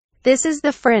This is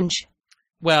the Fringe.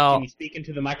 Well, Can you speak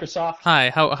into the Microsoft? hi.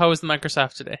 How was the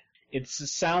Microsoft today? It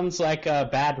sounds like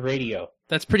bad radio.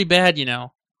 That's pretty bad, you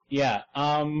know. Yeah.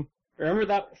 Remember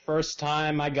that first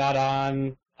time I got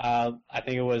on? I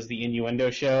think it was the Innuendo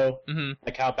show. Mm-hmm.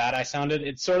 Like how bad I sounded.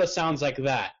 It sort of sounds like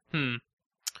that.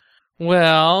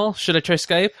 Well, should I try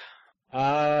Skype?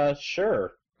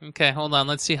 Sure. Okay, hold on.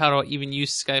 Let's see how to even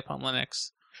use Skype on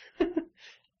Linux.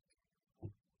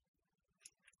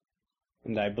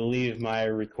 And I believe my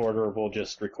recorder will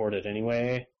just record it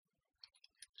anyway.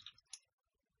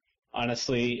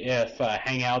 Honestly, if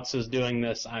Hangouts is doing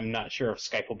this, I'm not sure if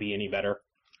Skype will be any better.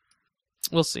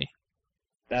 We'll see.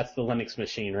 That's the Linux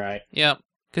machine, right? Yep.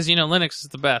 Because, Linux is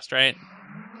the best, right?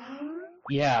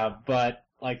 Yeah, but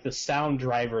like the sound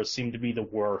drivers seem to be the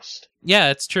worst.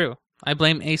 Yeah, it's true. I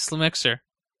blame ASLA Mixer.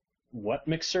 What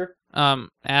mixer?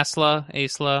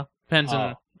 ASLA, depends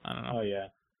on, I don't know. Oh, yeah.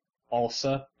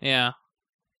 ALSA? Yeah,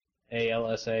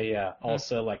 ALSA, yeah.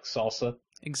 ALSA, like salsa.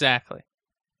 exactly.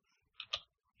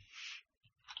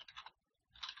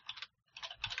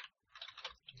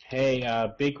 Hey,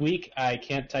 big week, I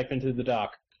can't type into the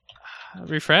dock.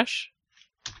 Refresh?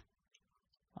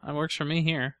 That works for me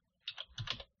here.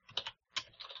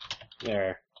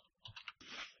 There.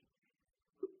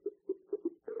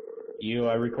 You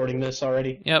are recording this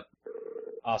already? Yep,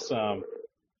 Awesome.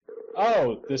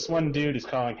 Oh, this one dude is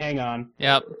calling. Hang on.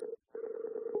 yep.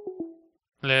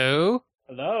 Hello?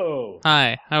 Hello.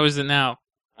 Hi, how is it now?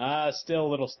 Still a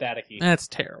little staticky. That's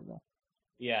terrible.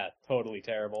 Yeah, totally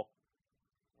terrible.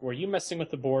 Were you messing with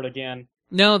the board again?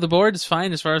 No, the board is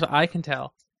fine as far as I can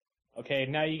tell. Okay,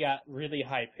 now you got really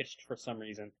high pitched for some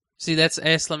reason. See, that's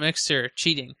ASLA Mixer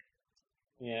cheating.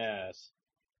 Yes.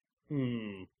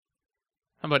 How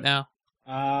about now?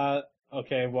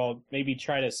 Okay, well, maybe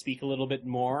try to speak a little bit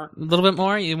more. A little bit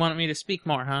more? You want me to speak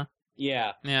more, huh?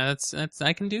 Yeah. Yeah, that's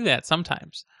I can do that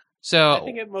sometimes. So I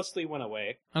think it mostly went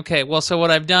away. okay, well, so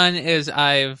what I've done is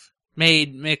I've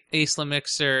made ASLA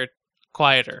Mixer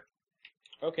quieter.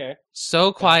 Okay.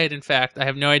 So quiet, in fact, I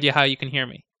have no idea how you can hear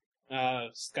me.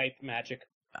 Skype magic.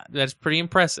 That's pretty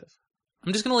impressive.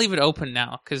 I'm just gonna leave it open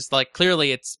now, because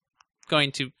clearly it's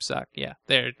going to suck. Yeah,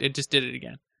 there, it just did it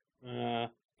again.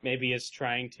 Maybe it's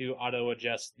trying to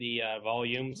auto-adjust the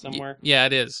volume somewhere. Yeah,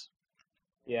 it is.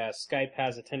 Yeah, Skype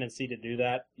has a tendency to do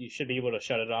that. You should be able to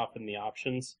shut it off in the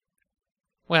options.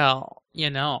 Well,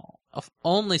 if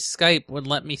only Skype would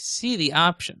let me see the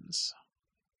options.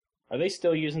 Are they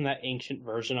still using that ancient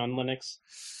version on Linux?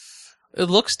 It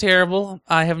looks terrible.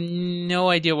 I have no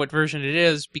idea what version it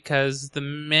is because the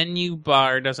menu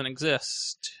bar doesn't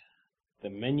exist. The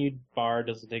menu bar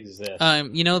doesn't exist.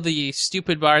 The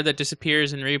stupid bar that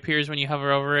disappears and reappears when you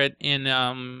hover over it in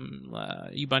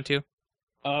Ubuntu?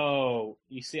 Oh,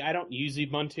 you see, I don't use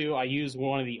Ubuntu. I use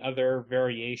one of the other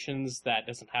variations that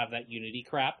doesn't have that Unity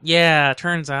crap. Yeah,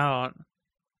 turns out.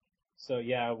 So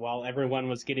yeah, while everyone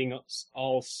was getting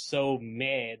all so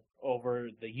mad over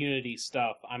the Unity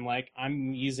stuff,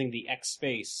 I'm using the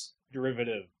XSpace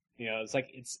derivative.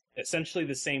 It's essentially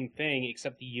the same thing,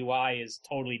 except the UI is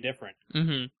totally different.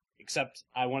 Mm-hmm. Except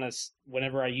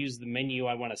whenever I use the menu,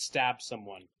 I want to stab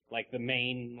someone. Like the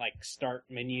main, start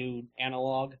menu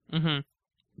analog. Mm-hmm.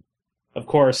 Of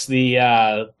course,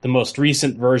 the most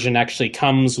recent version actually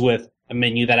comes with a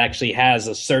menu that actually has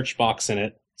a search box in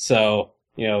it. So,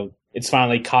 it's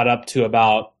finally caught up to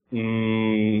about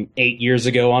 8 years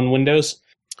ago on Windows.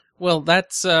 Well,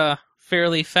 that's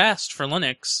fairly fast for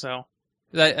Linux, so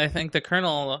I think the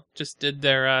kernel just did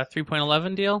their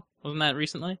 3.11 deal. Wasn't that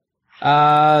recently?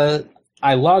 I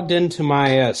logged into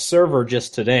my server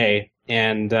just today,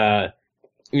 and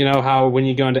you know how when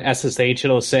you go into SSH,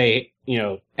 it'll say,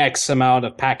 X amount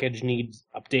of package needs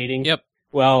updating? Yep.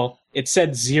 Well, it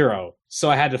said 0. So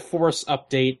I had to force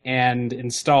update and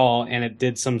install, and it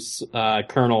did some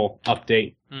kernel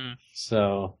update.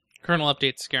 So Kernel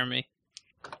updates scare me.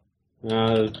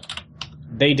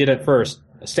 they did it first.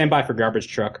 Stand by for garbage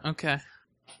truck. Okay.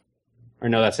 Or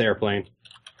no, that's airplane.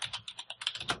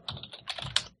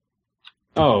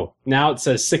 Oh, now it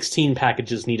says 16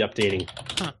 packages need updating.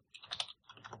 Huh.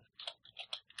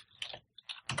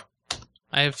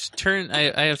 I have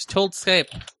told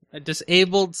Skype, I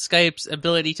disabled Skype's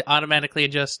ability to automatically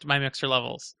adjust my mixer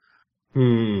levels.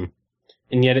 And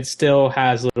yet it still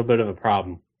has a little bit of a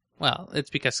problem. Well, it's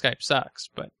because Skype sucks,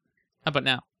 but how about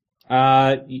now?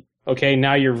 Okay,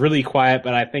 now you're really quiet,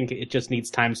 but I think it just needs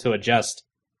time to adjust.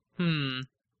 How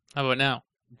about now?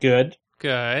 Good.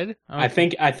 Good.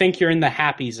 Okay. I think you're in the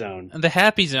happy zone. The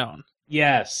happy zone.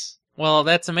 Yes. Well,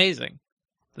 that's amazing.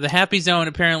 The happy zone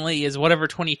apparently is whatever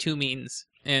 22 means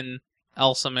in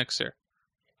ALSA Mixer.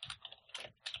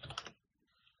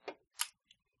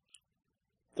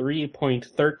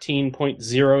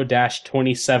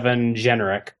 3.13.0-27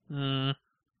 generic.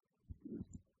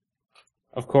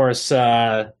 Of course,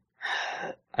 I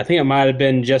think it might have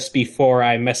been just before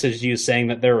I messaged you saying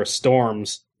that there were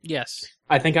storms. Yes.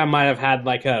 I think I might have had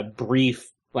like a brief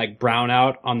like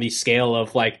brownout on the scale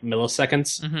of like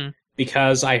milliseconds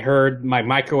because I heard my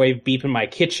microwave beep in my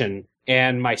kitchen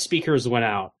and my speakers went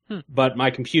out, but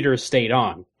my computer stayed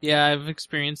on. Yeah, I've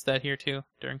experienced that here too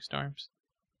during storms.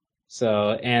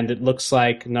 So, and it looks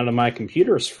like none of my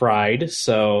computer's fried,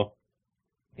 so...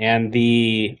 And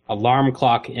the alarm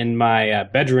clock in my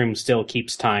bedroom still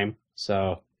keeps time,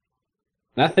 so...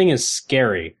 That thing is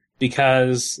scary,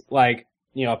 because, like,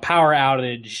 you know, a power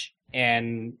outage,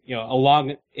 and, you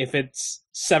know, if it's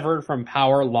severed from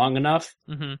power long enough,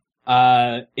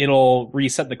 it'll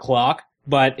reset the clock,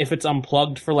 but if it's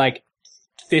unplugged for, like,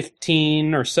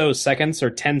 15 or so seconds, or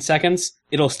 10 seconds,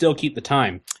 it'll still keep the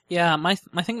time. Yeah, I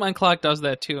think my clock does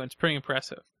that too. It's pretty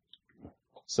impressive.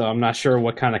 So I'm not sure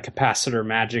what kind of capacitor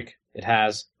magic it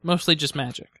has. Mostly just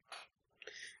magic.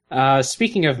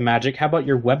 Speaking of magic, how about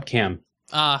your webcam?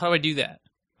 How do I do that?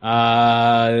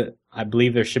 I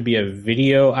believe there should be a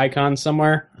video icon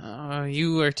somewhere.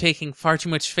 You are taking far too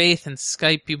much faith in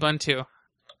Skype Ubuntu.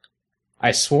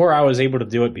 I swore I was able to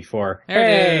do it before. There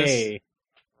it is.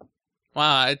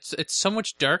 Wow, it's so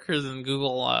much darker than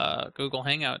Google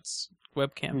Hangouts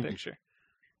webcam picture.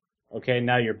 Okay,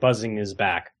 now your buzzing is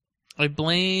back. I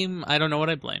don't know what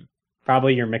I blame.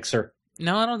 Probably your mixer.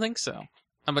 No, I don't think so. How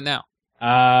about now?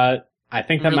 I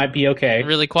think that might be okay.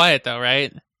 Really quiet though,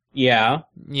 right? Yeah.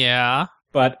 Yeah.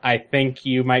 But I think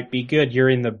you might be good. You're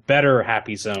in the better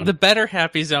happy zone. The better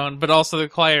happy zone, but also the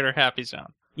quieter happy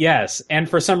zone. Yes, and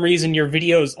for some reason your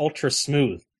video is ultra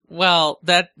smooth. Well,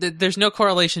 there's no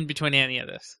correlation between any of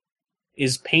this.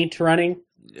 Is Paint running?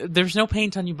 There's no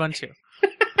Paint on Ubuntu.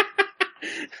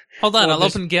 Hold on, I'll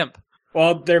open GIMP.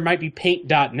 Well, there might be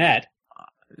Paint.net.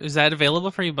 Is that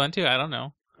available for Ubuntu? I don't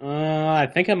know. I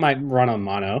think it might run on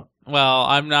Mono. Well,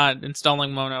 I'm not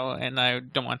installing Mono, and I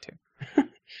don't want to.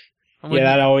 Yeah,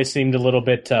 that always seemed a little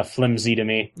bit flimsy to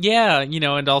me. Yeah,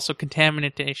 and also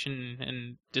contamination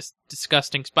and just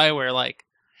disgusting spyware like.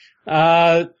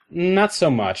 Not so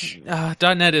much.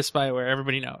 .NET is spyware,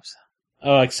 everybody knows.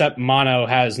 Oh, except Mono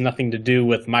has nothing to do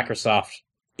with Microsoft.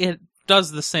 It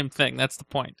does the same thing, that's the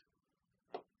point.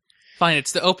 Fine,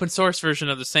 it's the open source version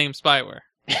of the same spyware.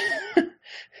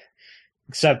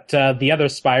 Except the other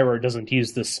spyware doesn't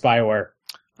use this spyware.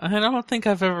 I don't think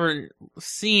I've ever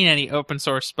seen any open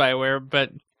source spyware, but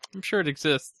I'm sure it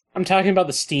exists. I'm talking about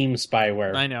the Steam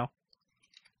spyware. I know.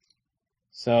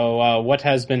 So, what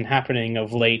has been happening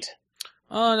of late?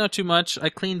 Oh, not too much. I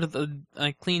cleaned the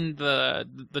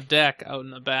deck out in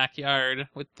the backyard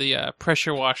with the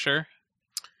pressure washer,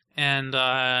 and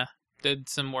did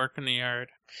some work in the yard.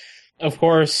 Of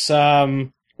course,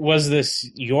 was this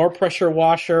your pressure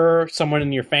washer, someone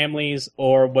in your family's,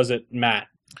 or was it Matt?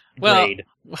 Grade?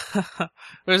 Well,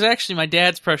 it was actually my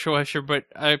dad's pressure washer, but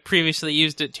I previously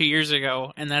used it 2 years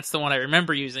ago, and that's the one I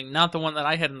remember using, not the one that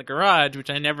I had in the garage, which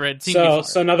I never had seen before.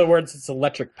 So in other words, it's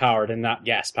electric powered and not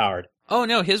gas powered. Oh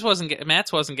no,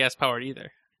 Matt's wasn't gas powered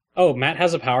either. Oh, Matt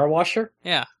has a power washer?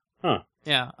 Yeah. Huh.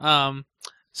 Yeah.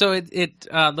 So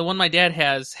the one my dad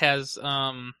has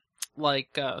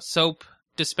soap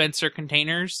dispenser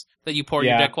containers that you pour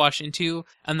your deck wash into,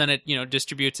 and then it,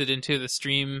 distributes it into the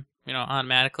stream,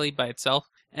 automatically by itself,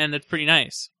 and it's pretty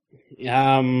nice.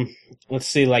 Let's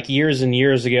see, like years and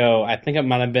years ago, I think it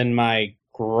might have been my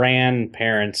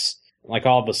grandparents, like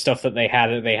all the stuff that they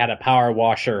had a power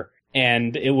washer,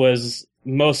 and it was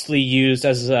mostly used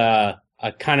as a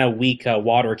kind of weak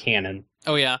water cannon.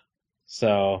 Oh yeah.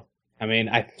 So, I mean,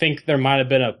 I think there might have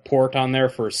been a port on there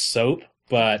for soap,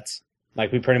 but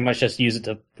like we pretty much just use it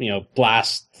to,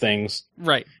 blast things.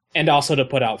 Right. And also to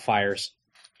put out fires.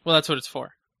 Well, that's what it's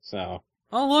for. So.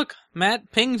 Oh, look, Matt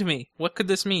pinged me. What could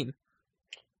this mean?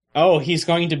 Oh, he's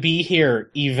going to be here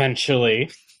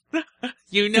eventually.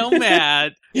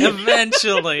 Matt.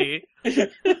 Eventually.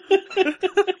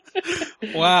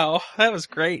 Wow, that was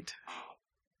great.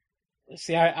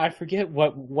 See, I forget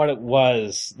what it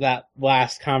was, that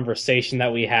last conversation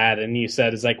that we had, and you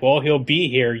said, it's like, well, he'll be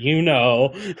here,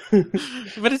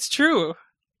 But it's true.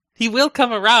 He will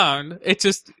come around. It's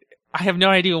just, I have no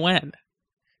idea when.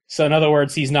 So in other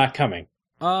words, he's not coming.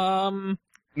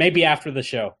 Maybe after the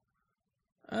show.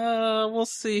 We'll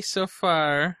see so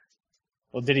far.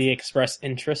 Well, did he express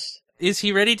interest? Is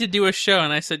he ready to do a show?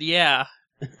 And I said, yeah.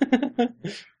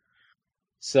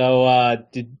 So,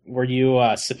 were you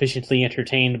sufficiently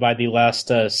entertained by the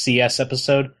last CS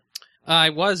episode?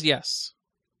 I was, yes.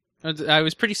 I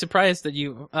was pretty surprised that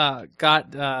you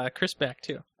got Chris back,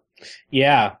 too.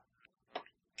 Yeah,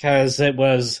 because it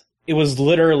was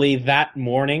literally that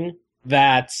morning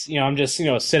that, I'm just,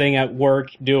 sitting at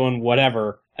work doing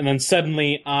whatever, and then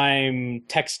suddenly I'm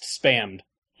text spammed.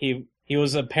 He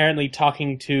was apparently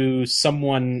talking to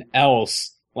someone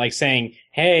else, like saying,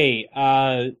 "Hey,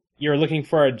 you're looking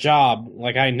for a job.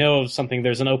 Like, I know of something.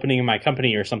 There's an opening in my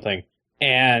company or something."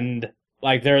 And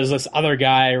like, there's this other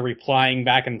guy replying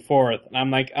back and forth, and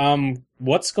I'm like,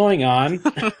 what's going on?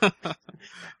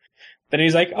 Then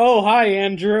he's like, "Oh, hi,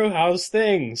 Andrew. How's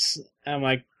things?" I'm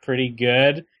like, "Pretty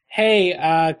good. Hey,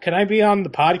 can I be on the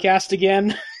podcast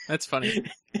again?" That's funny.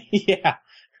 Yeah.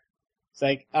 It's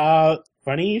like,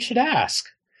 funny you should ask.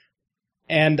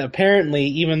 And apparently,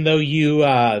 even though you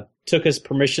took his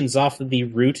permissions off of the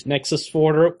root Nexus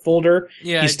folder,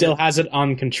 he still has it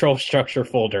on control structure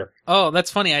folder. Oh,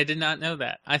 that's funny. I did not know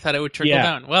that. I thought it would trickle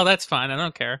down. Well, that's fine. I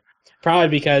don't care. Probably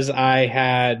because I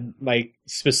had, like,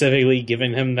 specifically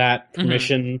given him that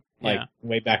permission,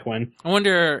 way back when. I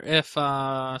wonder if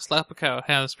Slapacow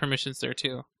has permissions there,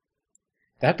 too.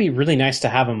 That'd be really nice to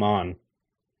have him on.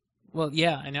 Well,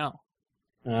 yeah, I know.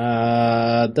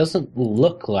 Doesn't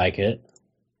look like it.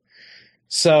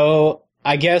 So,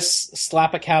 I guess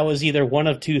Slapacow is either one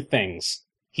of two things.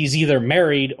 He's either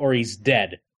married or he's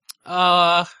dead.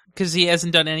 Because he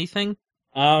hasn't done anything?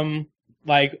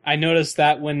 Like, I noticed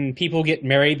that when people get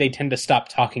married, they tend to stop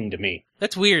talking to me.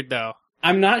 That's weird, though.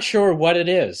 I'm not sure what it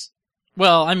is.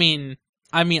 Well, I mean,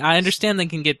 I understand they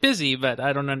can get busy, but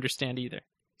I don't understand either.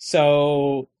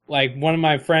 So, like, one of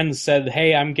my friends said,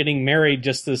 "Hey, I'm getting married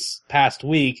just this past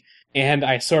week," and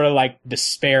I sort of, like,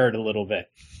 despaired a little bit.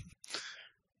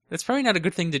 That's probably not a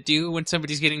good thing to do when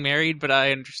somebody's getting married, but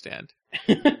I understand.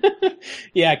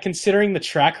 Yeah, considering the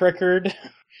track record,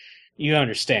 you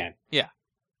understand. Yeah.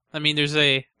 I mean, there's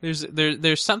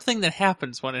something that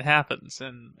happens when it happens,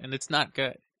 and it's not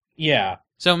good. Yeah.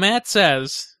 So Matt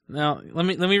says, now let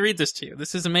me read this to you.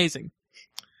 This is amazing.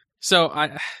 So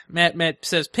Matt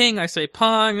says ping, I say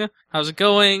pong. How's it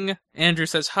going? Andrew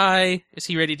says hi. Is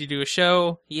he ready to do a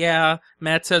show? Yeah.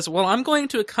 Matt says, well, I'm going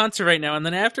to a concert right now, and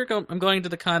then after I'm going to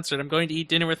the concert, I'm going to eat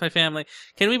dinner with my family.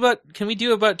 Can we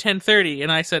do about 10:30?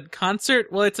 And I said,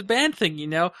 concert? Well, it's a band thing, you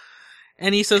know.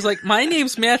 And he says, like, my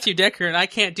name's Matthew Decker, and I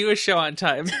can't do a show on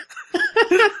time.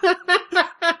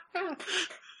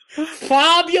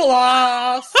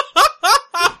 Fabulous!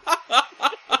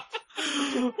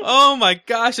 Oh my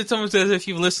gosh, it's almost as if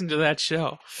you've listened to that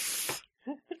show.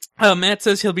 Matt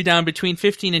says he'll be down between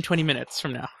 15 and 20 minutes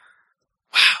from now.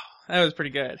 Wow, that was pretty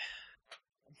good.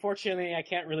 Unfortunately, I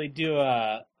can't really do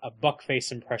a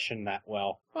Buckface impression that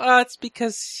well. Well, it's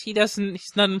because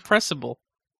he's not impressible.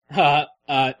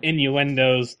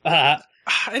 Innuendos. I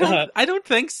don't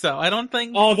think so. I don't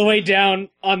think... All the way down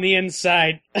on the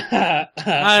inside.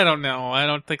 I don't know. I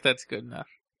don't think that's good enough.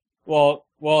 Well,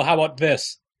 how about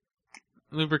this?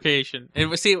 Lubrication.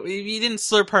 See, you didn't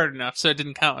slurp hard enough, so it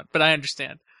didn't count, but I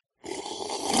understand.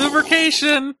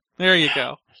 Lubrication! There you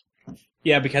go.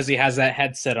 Yeah, because he has that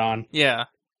headset on. Yeah.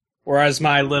 Whereas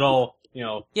my little,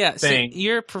 yeah, thing... See,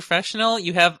 you're a professional,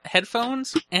 you have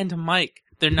headphones and a mic.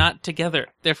 They're not together,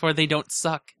 therefore they don't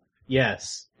suck.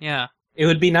 Yes. Yeah. It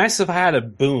would be nice if I had a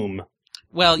boom.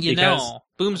 Well,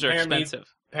 booms are expensive.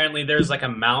 Apparently there's like a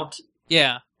mount.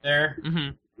 Yeah. There.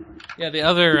 Mm-hmm. Yeah, the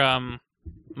other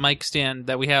mic stand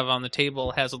that we have on the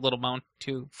table has a little mount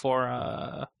too for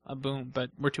a boom,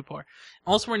 but we're too poor.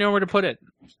 Also, we know where to put it.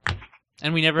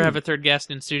 And we never have a third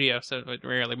guest in studio, so it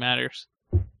rarely matters.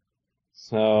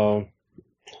 So,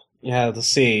 yeah, let's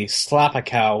see.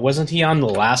 Slapacow, wasn't he on the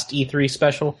last E3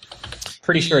 special?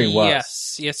 Pretty sure he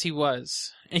was. Yes, he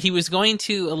was. And he was going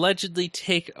to allegedly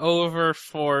take over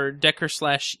for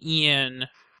Decker/Ian,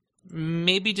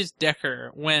 maybe just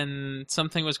Decker, when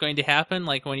something was going to happen,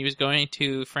 like when he was going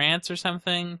to France or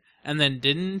something, and then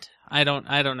didn't. I don't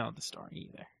know the story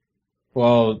either.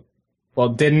 Well,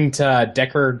 didn't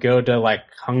Decker go to like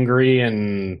Hungary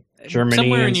and Germany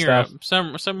somewhere and in stuff?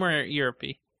 Europe, somewhere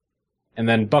Europe-y. And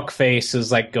then Buckface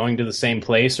is like going to the same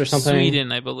place or something?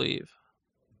 Sweden, I believe.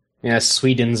 Yeah,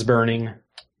 Sweden's burning.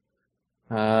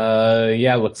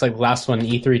 Yeah, looks like the last one,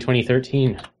 E3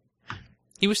 2013.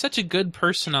 He was such a good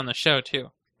person on the show,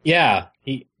 too. Yeah,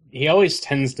 he always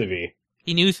tends to be.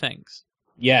 He knew things.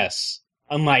 Yes.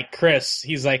 Unlike Chris,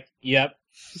 he's like, yep,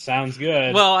 sounds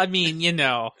good. Well, I mean,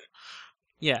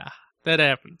 yeah, that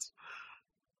happens.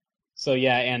 So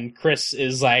yeah, and Chris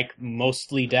is like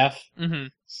mostly deaf. Mm-hmm.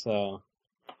 So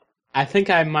I think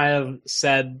I might have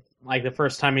said, like the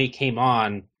first time he came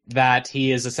on, that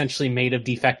he is essentially made of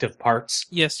defective parts.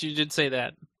 Yes, you did say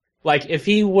that. Like, if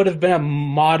he would have been a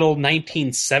model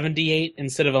 1978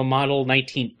 instead of a model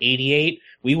 1988,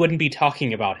 we wouldn't be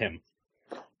talking about him.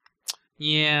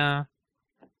 Yeah.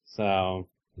 So,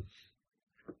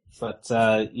 but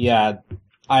yeah,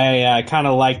 I kind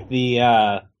of like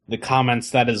the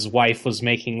comments that his wife was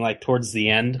making, like towards the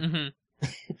end. Mm-hmm.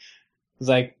 It's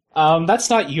like,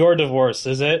 that's not your divorce,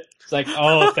 is it? It's like,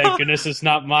 oh, thank goodness it's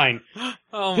not mine.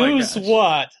 Oh my Who's gosh.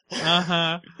 what?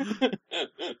 Uh-huh.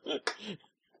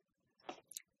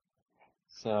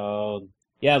 So,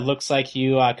 yeah, it looks like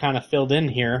you kind of filled in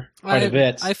here quite a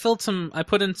bit. I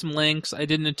put in some links. I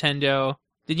did Nintendo.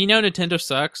 Did you know Nintendo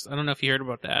sucks? I don't know if you heard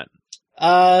about that.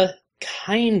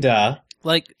 Kinda.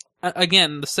 Like,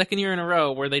 again, the second year in a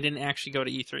row where they didn't actually go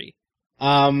to E3.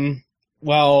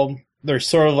 Well, they're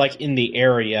sort of like in the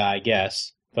area, I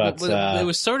guess. But it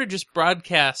was sort of just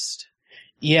broadcast.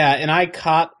 Yeah, and I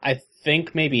caught, I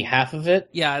think, maybe half of it.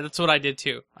 Yeah, that's what I did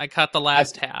too. I caught the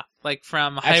last half, like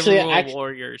from Hyrule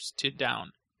Warriors to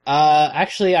down.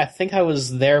 Actually, I think I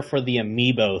was there for the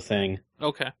Amiibo thing.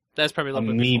 Okay, that's probably a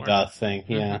little bit before. Amoeba thing,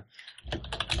 yeah.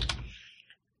 Mm-hmm.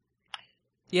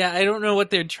 Yeah, I don't know what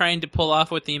they're trying to pull off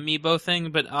with the Amiibo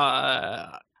thing, but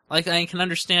like I can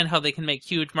understand how they can make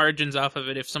huge margins off of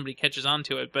it if somebody catches on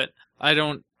to it, but I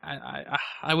don't.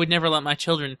 I would never let my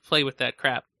children play with that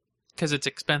crap because it's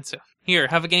expensive. Here,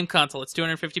 have a game console. It's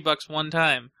 $250 one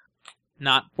time,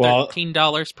 not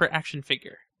 $13 per action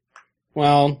figure.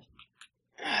 Well,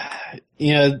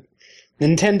 you know,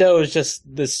 Nintendo is just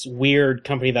this weird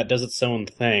company that does its own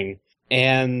thing,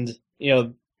 and you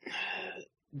know,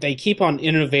 they keep on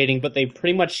innovating, but they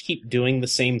pretty much keep doing the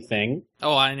same thing.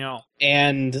 Oh, I know.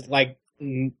 And like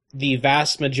the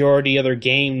vast majority of their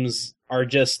games are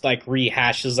just like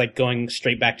rehashes, like going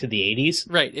straight back to the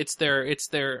 80s. Right. It's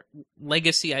their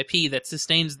legacy IP that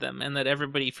sustains them and that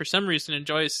everybody for some reason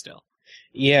enjoys still.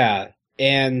 Yeah.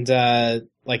 And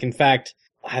like in fact,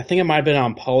 I think it might have been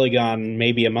on Polygon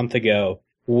maybe a month ago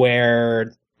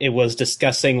where it was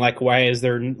discussing like why is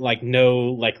there like no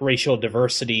like racial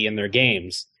diversity in their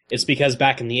games. It's because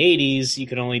back in the 80s you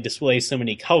could only display so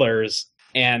many colors.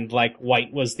 And, like,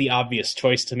 white was the obvious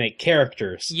choice to make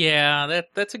characters. Yeah,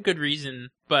 that's a good reason,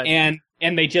 but... And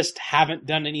they just haven't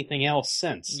done anything else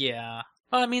since. Yeah.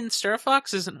 Well, I mean, Star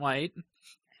Fox isn't white.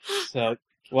 So,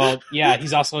 well, yeah,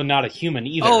 he's also not a human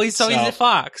either. Oh, he's a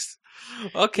fox.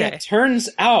 Okay. Yeah, turns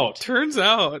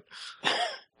out.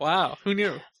 Wow, who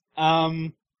knew?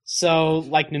 So,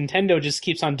 like, Nintendo just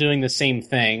keeps on doing the same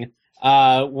thing,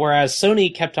 whereas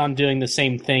Sony kept on doing the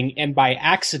same thing, and by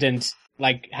accident...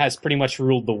 like, has pretty much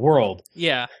ruled the world.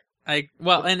 Yeah. And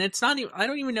it's not even, I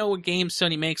don't even know what games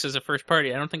Sony makes as a first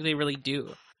party. I don't think they really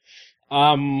do.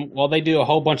 Well, they do a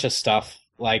whole bunch of stuff.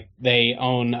 Like, they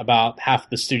own about half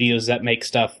the studios that make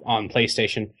stuff on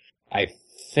PlayStation, I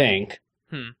think.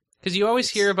 Because you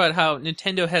always hear about how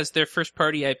Nintendo has their first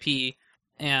party IP,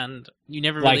 and you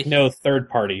never really... Like, no third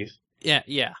parties.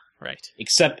 Yeah, right.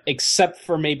 Except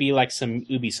for maybe, like, some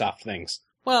Ubisoft things.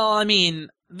 Well, I mean...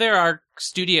 there are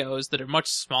studios that are much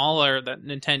smaller that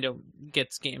Nintendo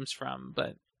gets games from,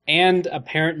 but... And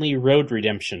apparently Road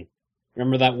Redemption.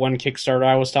 Remember that one Kickstarter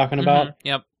I was talking about? Mm-hmm,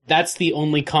 yep. That's the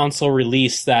only console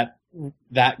release that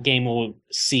game will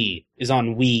see, is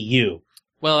on Wii U.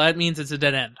 Well, that means it's a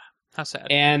dead end. How sad.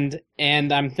 And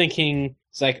I'm thinking,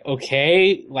 it's like,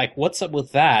 okay, like, what's up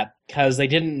with that? Because they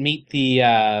didn't meet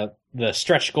the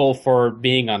stretch goal for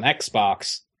being on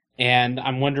Xbox. And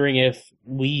I'm wondering if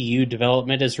Wii U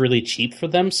development is really cheap for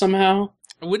them somehow.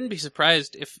 I wouldn't be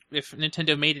surprised if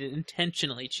Nintendo made it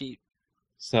intentionally cheap.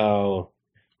 So,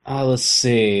 let's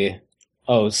see.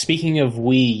 Oh, speaking of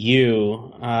Wii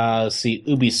U, let's see,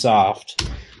 Ubisoft.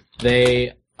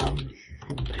 They...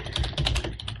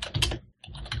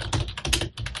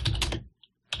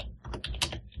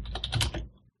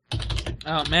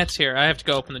 Oh, Matt's here. I have to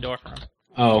go open the door for him.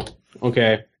 Oh,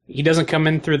 okay. He doesn't come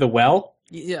in through the well?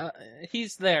 Yeah,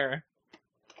 he's there.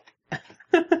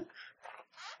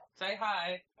 Say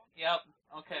hi. Yep.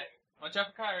 Okay. Watch out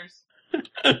for cars.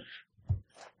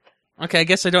 Okay, I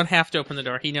guess I don't have to open the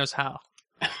door. He knows how.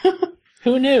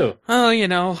 Who knew? Oh, you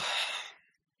know.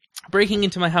 Breaking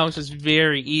into my house is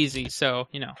very easy, so,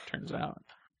 you know, turns out.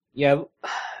 Yeah,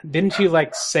 didn't you,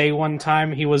 like, say one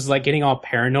time he was, like, getting all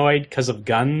paranoid because of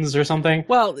guns or something?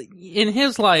 Well, in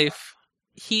his life,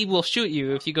 he will shoot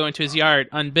you if you go into his yard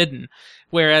unbidden.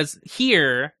 Whereas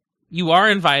here, you are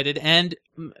invited and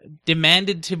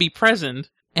demanded to be present,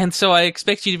 and so I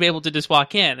expect you to be able to just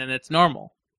walk in, and it's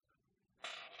normal.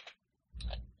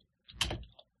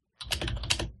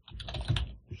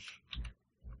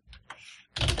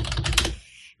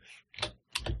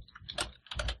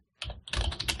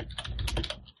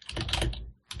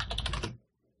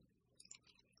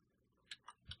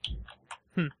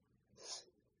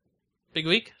 Big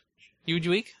week? Huge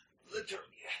week? Literally,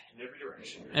 in every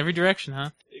direction. Every direction, huh?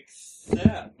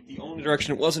 Except the only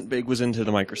direction it wasn't big was into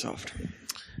the Microsoft.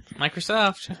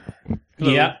 Microsoft.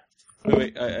 Yeah.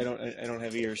 Wait, I don't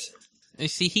have ears. You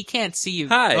see, he can't see you.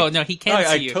 Hi. Oh, no, he can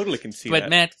see you. I totally can see but that.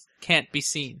 Matt can't be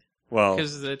seen. Well,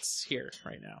 because it's here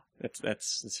right now.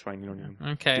 That's fine. You don't even.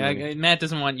 Okay, Matt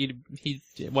doesn't want you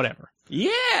to. Whatever.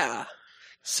 Yeah.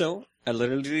 So I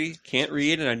literally can't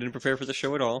read, and I didn't prepare for the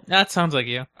show at all. That sounds like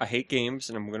you. I hate games,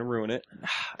 and I'm going to ruin it.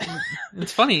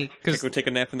 It's funny because go take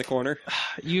a nap in the corner.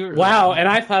 Wow, and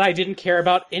I thought I didn't care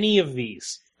about any of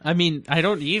these. I mean, I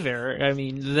don't either. I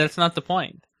mean, that's not the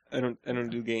point. I don't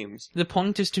do games. The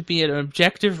point is to be an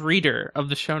objective reader of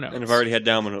the show notes. And I've already had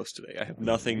Domino's today. I have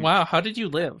nothing. Wow, how did you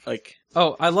live? Like.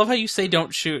 Oh, I love how you say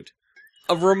 "don't shoot."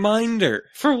 A reminder.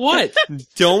 For what?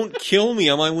 Don't kill me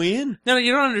on my way in. No,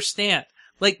 you don't understand.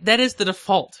 Like, that is the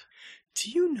default.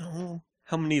 Do you know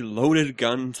how many loaded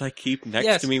guns I keep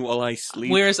next to me while I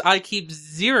sleep? Whereas I keep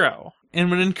 0 and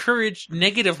would encourage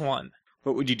 -1.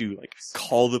 What would you do? Like,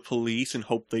 call the police and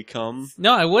hope they come?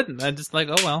 No, I wouldn't. I'd just like,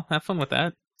 oh well, have fun with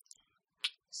that.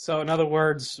 So, in other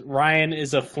words, Ryan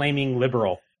is a flaming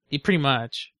liberal. Pretty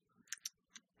much.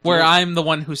 Where I'm the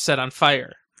one who's set on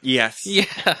fire. Yes.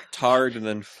 Yeah. Tarred and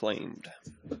then flamed.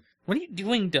 What are you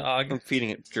doing, dog? I'm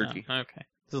feeding it jerky. Oh, okay.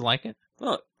 Does it like it?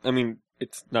 Well, I mean,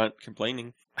 it's not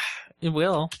complaining. It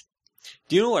will.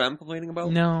 Do you know what I'm complaining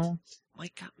about? No.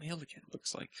 Mike got mail again,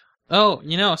 looks like. Oh,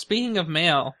 speaking of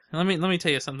mail, let me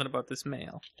tell you something about this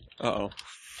mail. Uh-oh.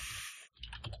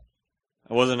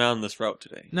 I wasn't on this route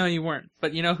today. No, you weren't.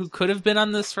 But you know who could have been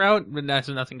on this route? But that has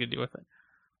nothing to do with it.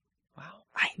 Wow.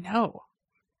 I know.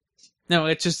 No,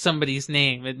 it's just somebody's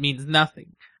name. It means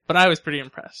nothing. But I was pretty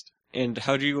impressed. And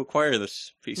how do you acquire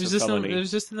this piece of felony? It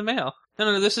was just in the mail.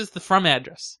 No, this is the from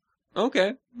address.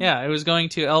 Okay. Yeah, it was going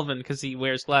to Elvin because he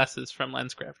wears glasses from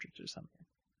Lenscrafters or something.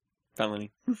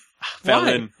 Felony.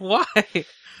 Felon. Why?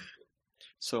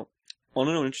 So, want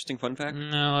to know an interesting fun fact?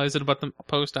 No, is it about the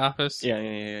post office? Yeah.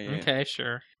 Okay,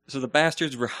 sure. So the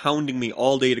bastards were hounding me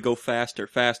all day to go faster,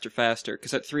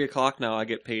 because at 3 o'clock now I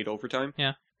get paid overtime.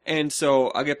 Yeah. And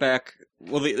so I get back,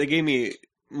 well, they gave me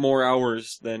more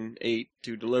hours than 8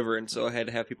 to deliver, and so I had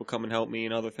to have people come and help me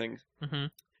and other things. Mm-hmm.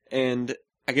 And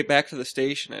I get back to the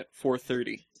station at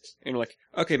 4:30, and like,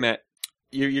 okay, Matt,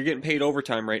 you're getting paid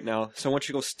overtime right now, so I want you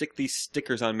to go stick these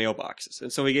stickers on mailboxes.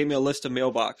 And so he gave me a list of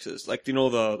mailboxes, like, do you know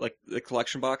the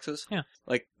collection boxes? Yeah.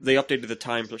 Like, they updated the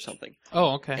times or something.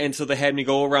 Oh, okay. And so they had me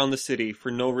go around the city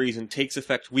for no reason, takes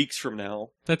effect weeks from now.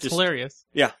 That's hilarious.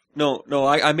 Yeah. No,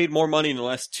 I made more money in the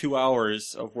last 2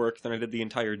 hours of work than I did the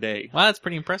entire day. Wow, that's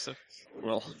pretty impressive.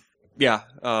 Well, yeah.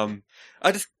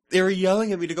 They were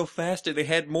yelling at me to go faster. They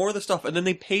had more of the stuff, and then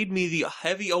they paid me the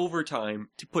heavy overtime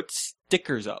to put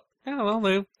stickers up. Yeah, well,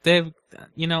 they've,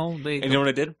 And you know what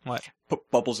I did? What?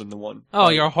 Put bubbles in the one. Oh,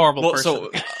 you're a horrible person.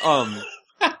 So,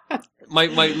 my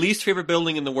least favorite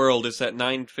building in the world is at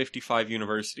 955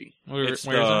 University. Where it's is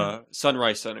the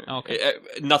Sunrise Center. Okay.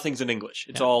 Nothing's in English.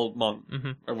 It's all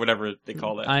Hmong, or whatever they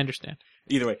call that. I understand.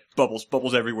 Either way,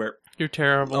 bubbles everywhere. You're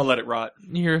terrible. I'll let it rot.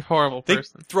 You're a horrible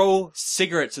person. They throw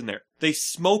cigarettes in there. They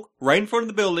smoke right in front of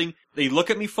the building. They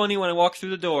look at me funny when I walk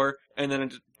through the door, and then it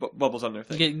just bubbles on their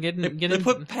thing. They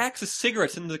put packs of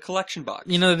cigarettes into the collection box.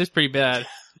 You know, that is pretty bad.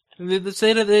 They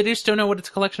just don't know what it's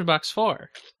a collection box for.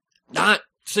 Not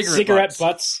cigarette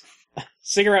butts.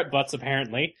 Cigarette butts,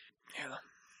 apparently. Yeah.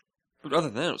 But other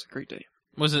than that, it was a great day.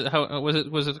 Was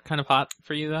it kind of hot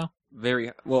for you though?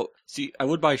 Very well. See, I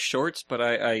would buy shorts, but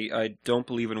I don't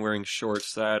believe in wearing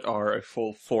shorts that are a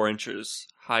full 4 inches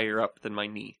higher up than my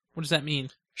knee. What does that mean?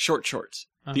 Short shorts.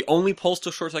 Oh. The only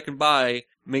postal shorts I can buy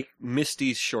make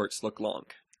Misty's shorts look long.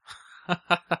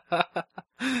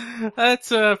 That's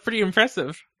pretty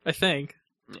impressive, I think.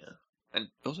 Yeah, and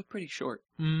those are pretty short.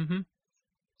 Mm-hmm.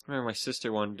 I remember my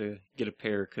sister wanted to get a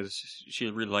pair because she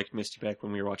really liked Misty back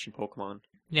when we were watching Pokemon.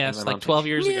 Yeah, it's like 12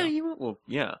 years ago.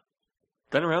 Yeah.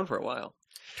 Been around for a while.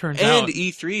 Turns out. And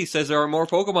E3 says there are more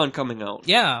Pokemon coming out.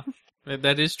 Yeah,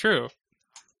 that is true.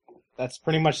 That's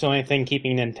pretty much the only thing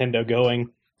keeping Nintendo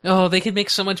going. Oh, they could make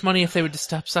so much money if they would just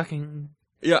stop sucking.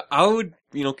 Yeah, I would,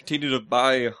 continue to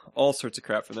buy all sorts of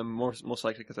crap for them, most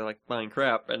likely because I like buying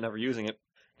crap and never using it.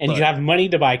 And you have money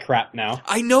to buy crap now.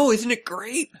 I know, isn't it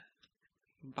great?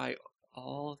 Buy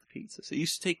all the pizzas. It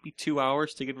used to take me 2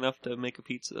 hours to get enough to make a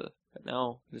pizza, but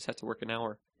now I just have to work an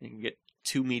hour and you can get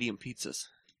 2 medium pizzas.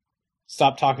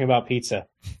 Stop talking about pizza.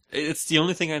 It's the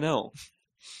only thing I know.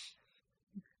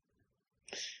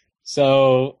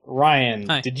 So, Ryan,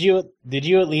 Hi. did you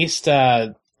at least see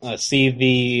I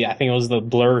think it was the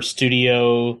Blur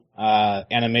Studio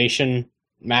animation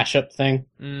mashup thing?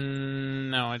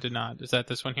 No, I did not. Is that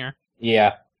this one here?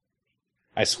 Yeah.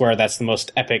 I swear that's the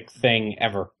most epic thing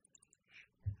ever.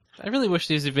 I really wish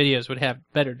these videos would have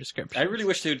better descriptions. I really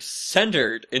wish they would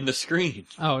centered in the screen.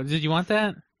 Oh, did you want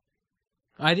that?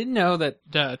 I didn't know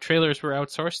that trailers were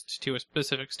outsourced to a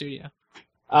specific studio.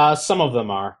 Some of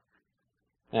them are.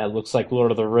 Yeah, it looks like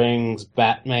Lord of the Rings,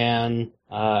 Batman,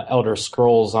 Elder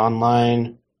Scrolls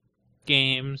Online.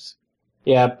 Games.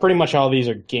 Yeah, pretty much all these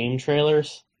are game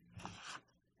trailers.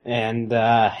 And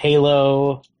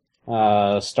Halo,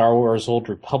 Star Wars Old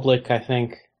Republic, I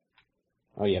think.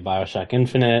 Oh yeah, Bioshock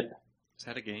Infinite. Is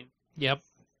that a game? Yep.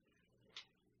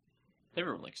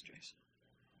 Everyone likes Jason.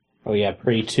 Oh yeah,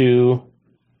 Prey 2.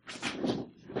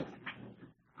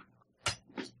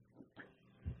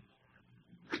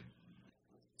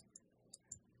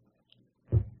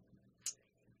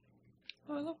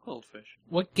 Oh, I love Goldfish.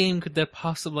 What game could that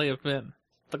possibly have been?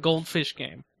 The Goldfish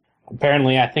game.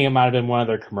 Apparently, I think it might have been one of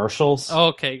their commercials.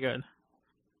 Okay, good.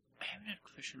 I haven't had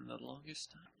fish in the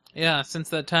longest time. Yeah, since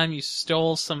that time you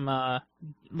stole some,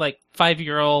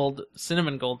 5-year-old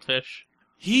cinnamon goldfish.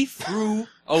 He threw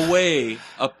away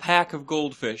a pack of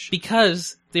goldfish.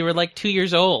 Because they were 2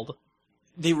 years old.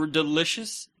 They were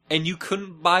delicious, and you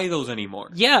couldn't buy those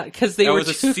anymore. Yeah, because they That were was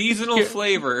a seasonal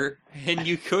flavor, and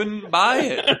you couldn't buy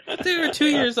it. They were 2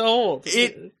 years old.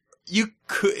 It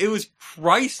was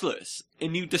priceless,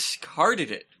 and you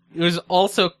discarded it. It was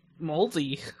also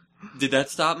moldy. Did that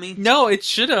stop me? No, it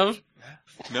should have.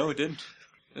 No, it didn't.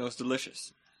 It was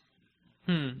delicious.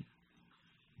 I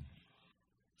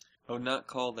would not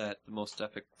call that the most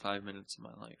epic 5 minutes of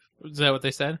my life. Is that what they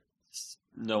said?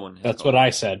 No one has That's called what it. I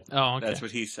said. Oh, okay. That's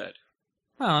what he said.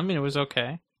 Well, I mean, it was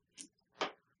okay.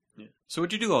 Yeah. So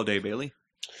what'd you do all day, Bailey?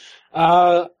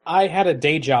 I had a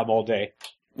day job all day.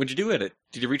 What'd you do at it?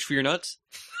 Did you reach for your nuts?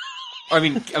 I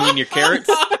mean your carrots?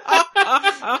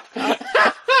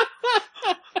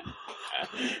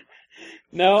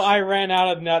 No, I ran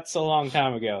out of nuts a long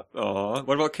time ago. Aw,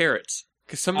 what about carrots?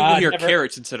 Because some people hear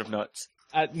carrots instead of nuts.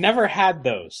 Never had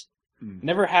those.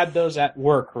 Never had those at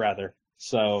work, rather.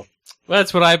 So Well,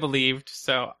 that's what I believed,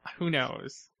 so who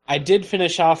knows? I did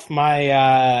finish off my,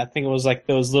 I think it was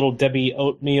those little Debbie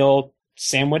oatmeal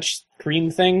sandwich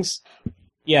cream things.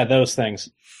 Yeah, those things.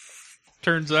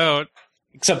 Turns out.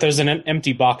 Except there's an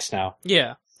empty box now.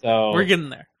 Yeah. So We're getting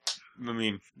there. I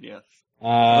mean, yeah.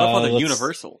 I love how they're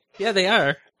universal. Yeah, they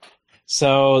are.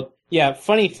 So, yeah,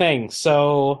 funny thing.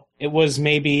 So, it was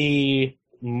maybe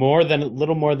a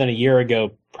little more than a year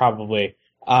ago, probably.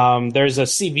 There's a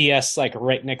CVS,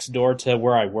 right next door to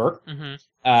where I work.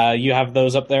 Mm-hmm. You have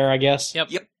those up there, I guess? Yep.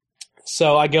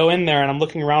 So, I go in there and I'm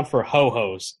looking around for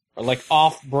ho-hos. Or,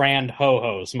 off-brand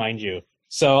ho-hos, mind you.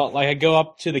 So, I go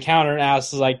up to the counter and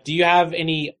ask, do you have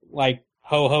any,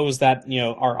 ho-hos that,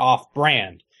 are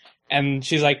off-brand? And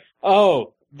she's like,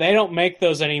 oh, they don't make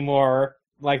those anymore.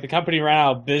 The company ran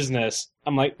out of business.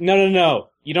 I'm like, no.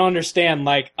 You don't understand.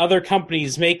 Other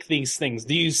companies make these things.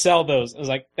 Do you sell those? I was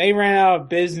like, they ran out of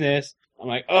business. I'm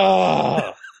like,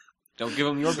 ugh. Don't give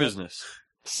them your business.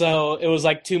 So it was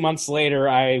 2 months later,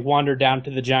 I wandered down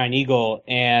to the Giant Eagle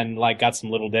and got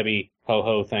some Little Debbie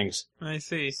ho-ho things. I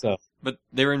see. So, But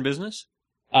they're in business?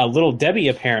 Little Debbie,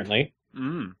 apparently.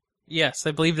 Yes,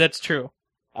 I believe that's true.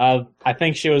 I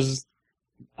think she was,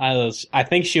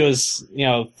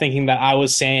 thinking that I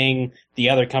was saying the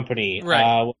other company.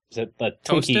 Right. What was it? The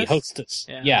Twinkie Hostess.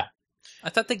 Yeah. I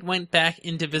thought they went back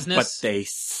into business. But they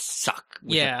suck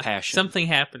with a passion. Something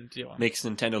happened to them. Makes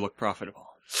Nintendo look profitable.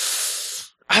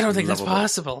 I don't think that's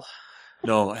possible.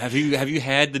 No, have you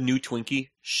had the new Twinkie?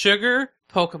 Sugar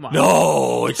Pokemon.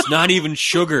 No, it's not even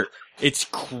sugar. It's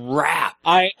crap.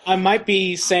 I might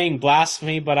be saying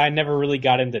blasphemy, but I never really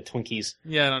got into Twinkies.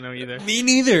 Yeah, I don't know either. Me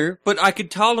neither, but I could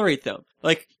tolerate them.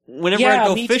 Whenever I'd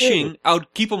go fishing, I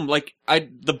would keep them,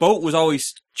 the boat was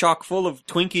always chock full of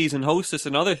Twinkies and Hostess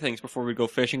and other things before we'd go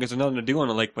fishing, because there's nothing to do on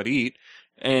the lake but eat.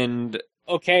 And...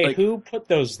 Okay, who put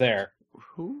those there?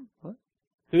 Who? What?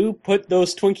 Who put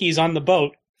those Twinkies on the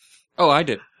boat? Oh, I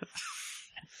did.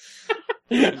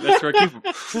 That's where I keep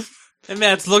them. And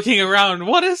Matt's looking around.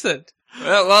 What is it?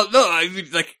 Well, no, I mean,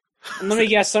 Let me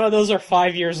guess, some of those are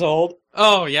 5 years old.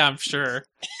 Oh, yeah, I'm sure.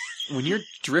 When you're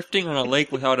drifting on a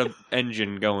lake without an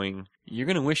engine going, you're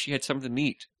gonna wish you had something to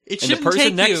eat. It And the shouldn't person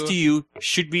take next to you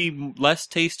should be less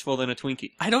tasteful than a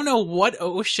Twinkie. I don't know what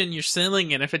ocean you're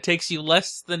sailing in if it takes you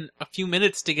less than a few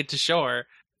minutes to get to shore.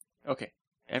 Okay.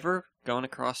 Ever gone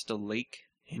across a lake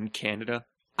in Canada?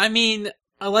 I mean,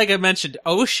 like I mentioned,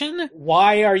 ocean?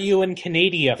 Why are you in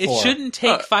Canada for? It shouldn't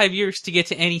take 5 years to get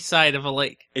to any side of a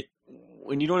lake.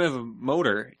 when you don't have a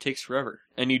motor, it takes forever,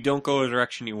 and you don't go the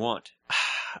direction you want.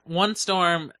 One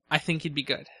storm, I think you'd be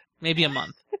good. Maybe a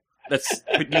month.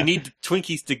 But you need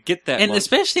Twinkies to get that And month.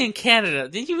 especially in Canada,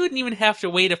 then you wouldn't even have to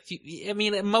wait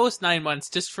at most 9 months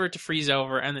just for it to freeze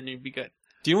over, and then you'd be good.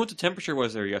 Do you know what the temperature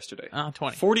was there yesterday?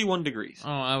 20. 41 degrees. Oh,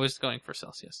 I was going for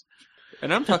Celsius.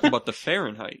 And I'm talking about the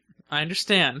Fahrenheit. I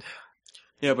understand.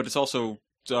 Yeah, but it's also,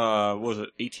 what was it,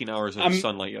 18 hours of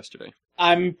sunlight yesterday.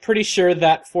 I'm pretty sure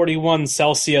that 41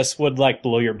 Celsius would,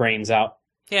 blow your brains out.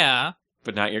 Yeah.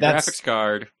 But not your graphics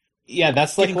card. Yeah,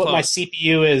 that's what my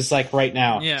CPU is right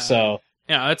now. Yeah. So.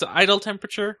 Yeah, it's idle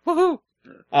temperature. Woohoo!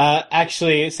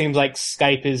 Actually, it seems like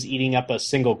Skype is eating up a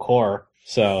single core,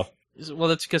 so. Well,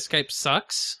 that's because Skype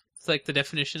sucks. It's like the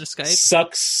definition of Skype.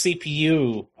 Sucks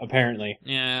CPU, apparently.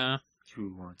 Yeah.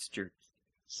 Who wants jerky?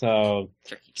 So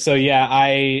Jerky. Yeah,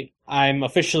 I'm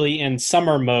officially in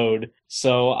summer mode,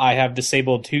 so I have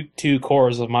disabled two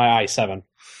cores of my i7.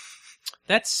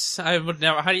 I would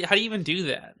never. How do you even do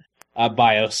that?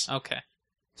 BIOS. Okay.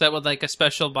 Is that with a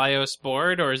special BIOS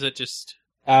board, or is it just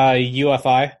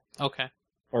UFI okay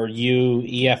or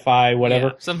UEFI, whatever?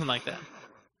 Yeah, something like that.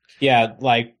 Yeah,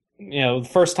 the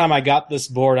first time I got this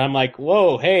board, I'm like,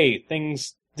 whoa, hey,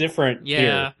 things different Yeah,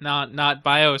 here. not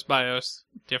BIOS.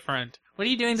 Different. What are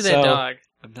you doing to that dog?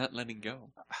 I'm not letting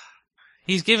go.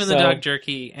 He's giving the dog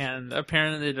jerky, and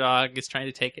apparently the dog is trying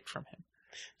to take it from him.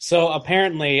 So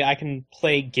apparently I can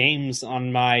play games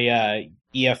on my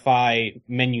EFI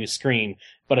menu screen,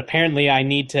 but apparently I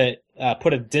need to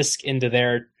put a disc into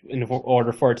there in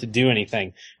order for it to do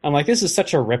anything. I'm like, this is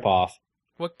such a ripoff.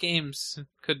 What games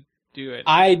could do it?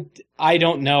 I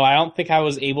don't know. I don't think I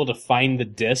was able to find the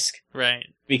disc. Right.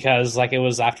 Because it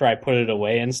was after I put it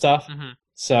away and stuff. Mm-hmm.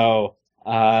 So,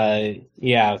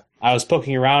 yeah, I was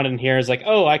poking around and here is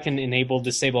I can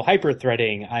disable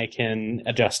hyperthreading. I can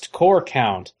adjust core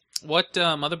count. What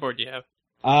motherboard do you have?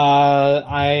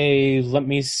 Let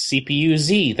me CPU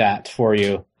Z that for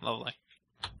you. Lovely.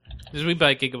 Because we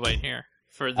buy Gigabyte here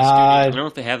for the studio. I don't know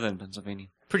if they have that in Pennsylvania.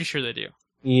 Pretty sure they do.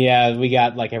 Yeah, we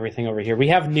got everything over here. We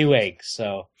have Newegg,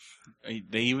 so.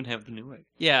 They even have the Newegg.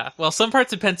 Yeah, well, some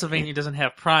parts of Pennsylvania doesn't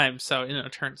have Prime, so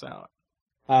it turns out.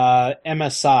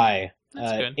 MSI.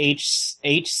 That's good.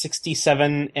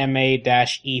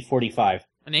 H67MA-E45.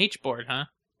 An H board, huh?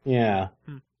 Yeah.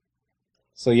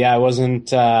 So yeah, I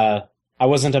wasn't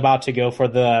about to go for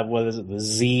the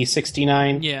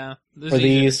Z69. Yeah, the for Z's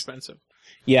these. are expensive.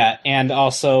 Yeah, and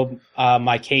also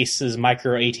my case is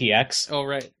micro ATX. Oh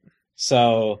right.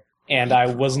 So, and I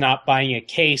was not buying a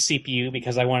K CPU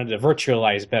because I wanted to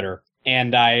virtualize better,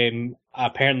 and I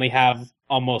apparently have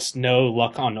almost no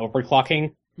luck on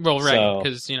overclocking. Well, right,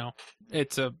 because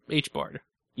it's a H board.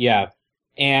 Yeah,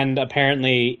 and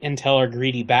apparently Intel are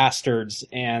greedy bastards,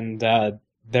 and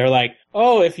they're like,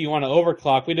 oh, if you want to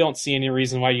overclock, we don't see any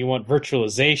reason why you want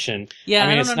virtualization. Yeah,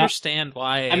 I don't understand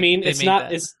why.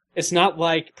 It's not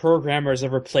like programmers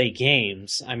ever play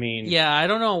games. I mean, yeah, I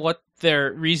don't know what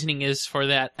their reasoning is for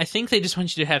that. I think they just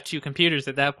want you to have two computers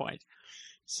at that point.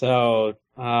 So,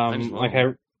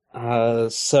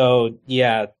 so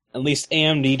yeah, at least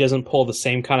AMD doesn't pull the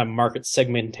same kind of market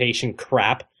segmentation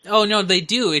crap. Oh no, they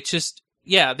do. It's just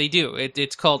they do.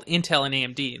 It's called Intel and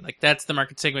AMD. That's the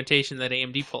market segmentation that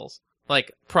AMD pulls.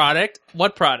 Product.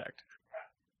 What product?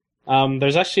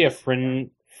 There's actually a Fringe.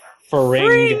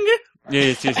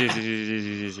 Yes. At How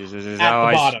the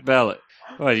I bottom. spell it.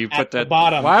 Why you put that?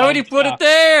 Bottom. Why would you put it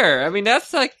there? I mean,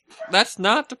 that's not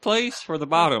the place for the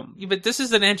bottom. Yeah, but this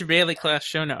is an Andrew Bailey class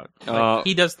show note.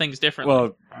 He does things differently.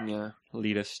 Well, yeah,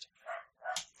 elitist.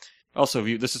 Also,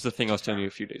 this is the thing I was telling you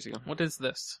a few days ago. What is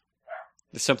this?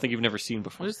 It's something you've never seen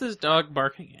before. What is this dog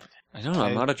barking at? I don't know.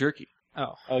 I'm not a jerky.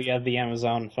 Oh. Oh yeah, the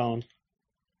Amazon phone.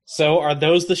 So, are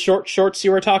those the shorts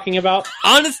you were talking about?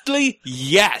 Honestly,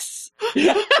 yes.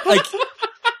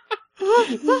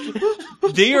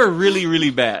 They are really,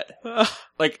 really bad.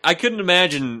 I couldn't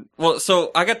imagine. Well,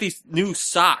 so I got these new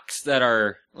socks that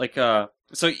are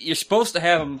so you're supposed to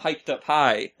have them hiked up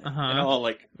high and all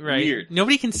right. weird.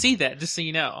 Nobody can see that, just so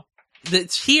you know.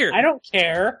 It's here. I don't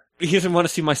care. He doesn't want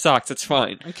to see my socks. It's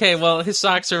fine. Okay, well, his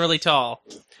socks are really tall.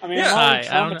 I mean, Yeah. I'm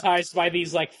traumatized by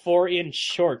these 4-inch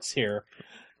shorts here.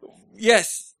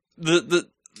 Yes, the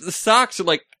socks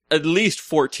are at least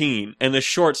 14, and the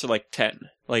shorts are 10.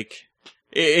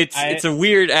 It's a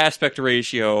weird aspect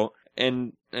ratio,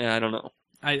 and I don't know.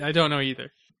 I don't know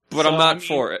either. But I'm not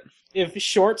for it. If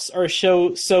shorts are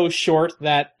so short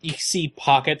that you see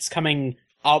pockets coming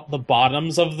out the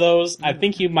bottoms of those, I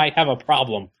think you might have a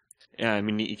problem. Yeah, I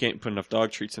mean, you can't put enough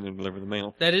dog treats in to deliver the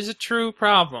mail. That is a true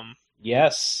problem.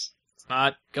 Yes. It's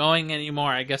not going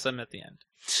anymore. I guess I'm at the end.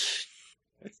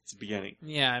 It's the beginning.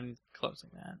 Yeah, I'm closing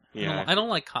that. Yeah. I don't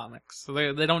like comics, so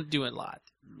they don't do a lot.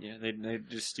 Yeah, they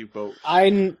just do both.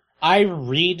 I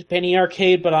read Penny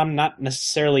Arcade, but I'm not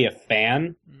necessarily a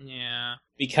fan. Yeah.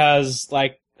 Because,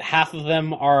 like, half of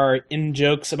them are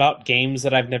in-jokes about games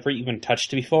that I've never even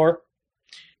touched before.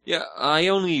 Yeah, I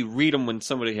only read them when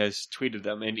somebody has tweeted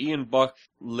them, and Ian Buck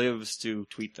lives to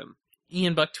tweet them.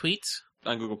 Ian Buck tweets?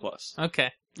 On Google+.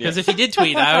 Okay. Because if he did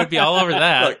tweet, I would be all over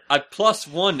that. Look, I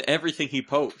 +1 everything he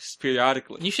posts,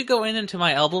 periodically. You should go into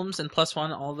my albums and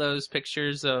 +1 all those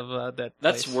pictures of that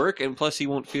That's place. work, and plus he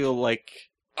won't feel like...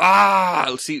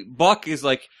 See, Buck is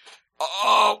like,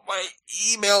 oh, my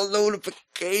email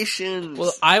notifications.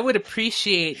 Well, I would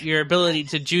appreciate your ability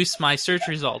to juice my search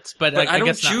results, but I don't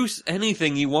guess not. juice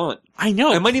anything you want. I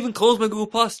know. I might even close my Google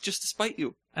Plus just to spite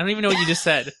you. I don't even know what you just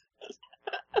said.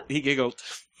 He giggled.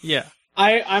 Yeah.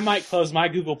 I might close my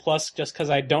Google Plus just because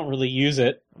I don't really use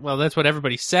it. Well, that's what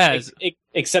everybody says.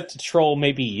 Except to troll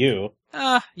maybe you.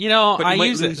 But you I might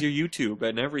use lose it. your YouTube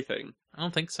and everything. I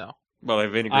don't think so. Well,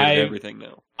 I've integrated everything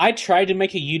now. I tried to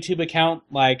make a YouTube account,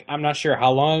 like, I'm not sure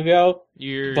how long ago,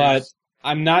 but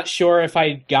I'm not sure if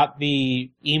I got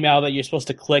the email that you're supposed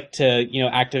to click to,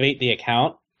 activate the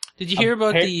account. Did you hear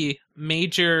about the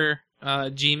major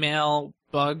Gmail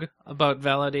bug about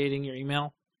validating your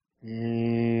email?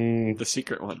 The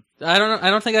secret one. I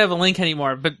don't think I have a link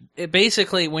anymore, but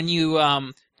basically when you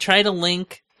try to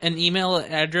link an email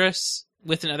address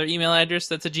with another email address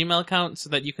that's a Gmail account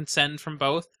so that you can send from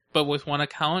both, but with one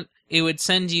account, it would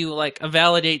send you like a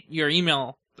validate your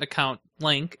email account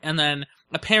link, and then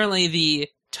apparently the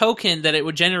token that it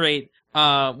would generate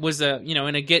was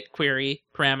in a GET query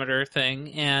parameter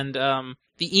thing, and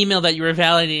the email that you were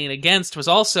validating against was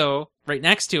also right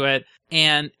next to it,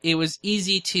 and it was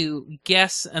easy to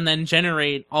guess and then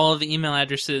generate all of the email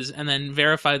addresses and then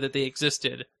verify that they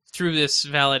existed through this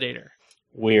validator.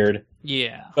 Weird.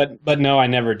 Yeah. But no, I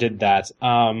never did that.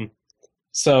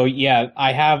 So yeah,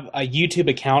 I have a YouTube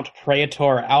account,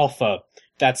 Praetor Alpha,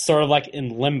 that's sort of like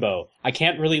in limbo. I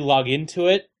can't really log into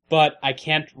it, but I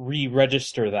can't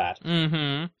re-register that.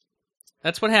 Mm-hmm.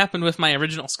 That's what happened with my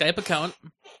original Skype account.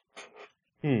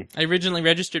 I originally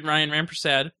registered Ryan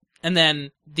Rampersad, and then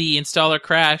the installer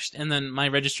crashed, and then my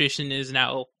registration is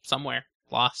now somewhere.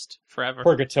 Lost. Forever.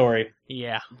 Purgatory.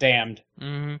 Yeah. Damned.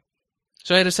 Mm-hmm.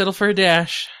 So I had to settle for a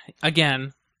dash.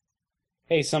 Again.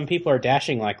 Hey, some people are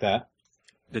dashing like that.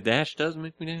 The dash does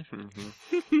make me dash.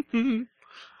 Mm-hmm.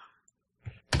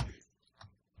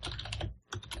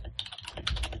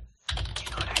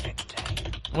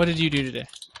 What did you do today?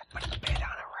 I put a bid on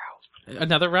a route.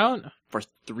 Another route? For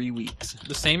 3 weeks.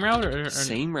 The same route? Or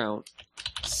Same route.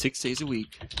 6 days a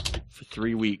week. For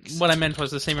 3 weeks. What I meant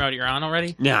was the same route you're on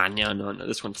already? No.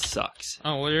 This one sucks.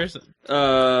 Oh, where is it?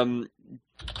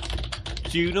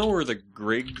 Do you know where the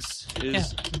Griggs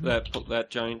is? Yeah. That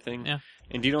giant thing? Yeah.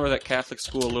 And do you know where that Catholic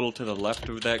school a little to the left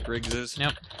of that Griggs is?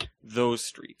 Yep. Those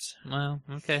streets. Well,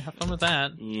 okay, have fun with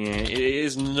that. Yeah, it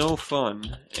is no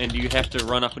fun, and you have to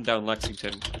run up and down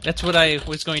Lexington. That's what I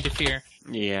was going to fear.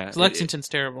 Yeah. Lexington's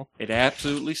terrible. It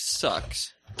absolutely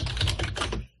sucks.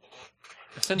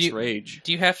 I sense rage.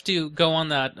 Do you have to go on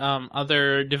that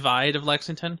other divide of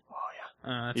Lexington? Oh,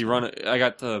 yeah. You run it. I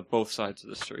got to both sides of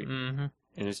the street, mm-hmm.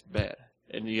 and it's bad.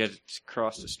 And you got to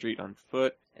cross the street on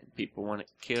foot, and people want to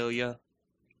kill you.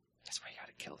 That's why you got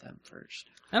to kill them first.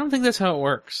 I don't think that's how it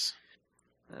works.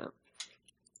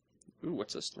 Ooh,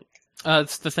 what's this link?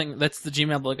 It's the thing. That's the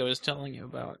Gmail blog I was telling you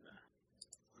about.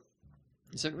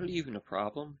 Is that really even a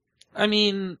problem? I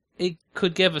mean, it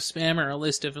could give a spammer a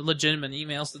list of legitimate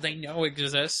emails that they know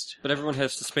exist. But everyone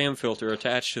has the spam filter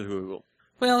attached to Google.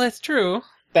 Well, that's true.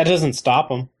 That doesn't stop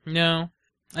them. No.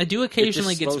 I do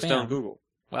occasionally get spam. It just slows down Google.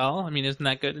 Well, I mean, isn't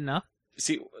that good enough?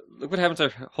 See, look what happens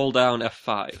if I hold down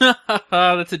F5.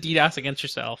 That's a DDoS against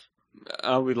yourself.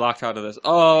 I'll be locked out of this.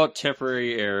 Oh,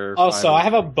 temporary error. Also, I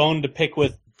have a bone to pick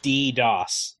with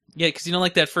DDoS. Yeah, because you don't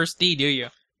like that first D, do you?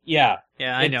 Yeah.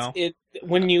 Yeah, I know.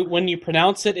 When you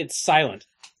pronounce it, it's silent.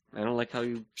 I don't like how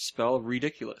you spell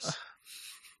ridiculous.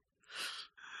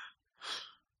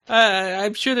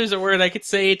 I'm sure there's a word I could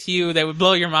say to you that would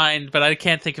blow your mind, but I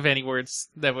can't think of any words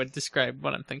that would describe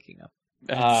what I'm thinking of.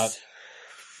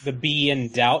 The B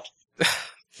in doubt.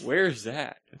 Where's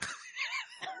that?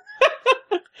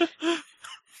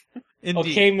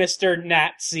 Indeed. Okay, Mr.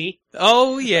 Nazi.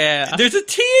 Oh, yeah. There's a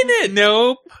T in it!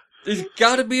 Nope. There's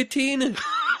gotta be a T in it.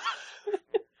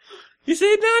 You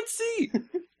say Nazi!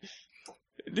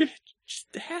 There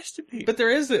just has to be. But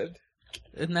there isn't.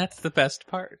 And that's the best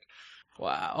part.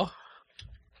 Wow.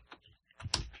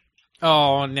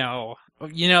 Oh, no.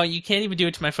 You know, you can't even do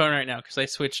it to my phone right now because I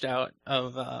switched out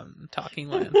of Talking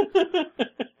Land.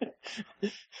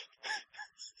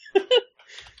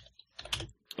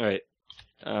 Alright.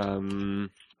 I'm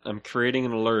creating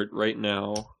an alert right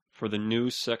now for the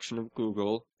news section of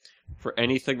Google for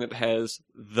anything that has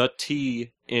the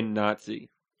T in Nazi.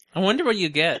 I wonder what you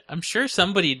get. I'm sure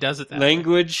somebody does it that way.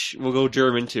 Language will go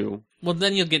German too. Well,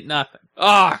 then you'll get nothing.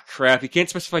 Ah, crap. You can't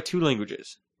specify 2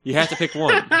 languages. You have to pick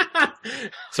one.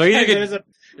 So you get...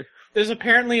 There's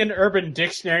apparently an Urban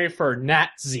Dictionary for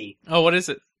Nazi. Oh, what is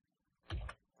it?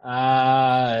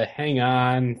 Hang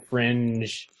on.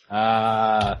 Fringe.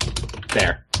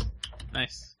 There.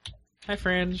 Nice. Hi,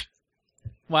 Fringe.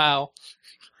 Wow.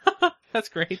 That's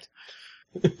great.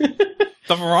 The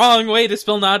wrong way to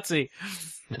spell Nazi.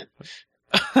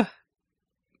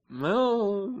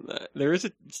 Well,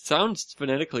 it sounds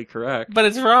phonetically correct. But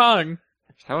it's wrong.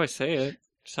 That's how I say it.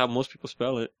 That's how most people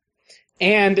spell it.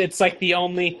 And it's like the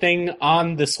only thing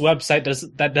on this website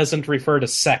that doesn't refer to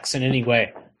sex in any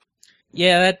way.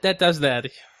 Yeah, that does that.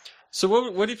 So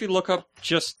what if you look up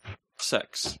just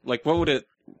sex? Like, what would it...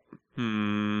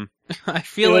 I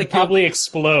feel it like would probably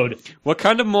explode. What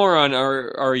kind of moron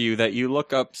are you that you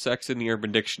look up sex in the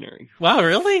Urban Dictionary? Wow,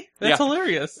 really? That's Yeah.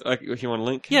 hilarious. If you want a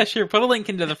link? Yeah, sure. Put a link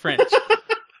into the Fringe.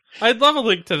 I'd love a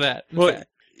link to that. in Well, fact.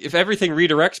 if everything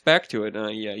redirects back to it,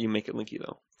 yeah, you make it linky,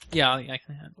 though. Yeah, I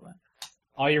can handle that.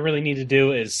 All you really need to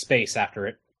do is space after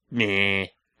it. Meh.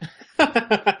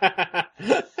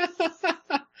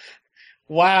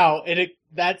 Wow,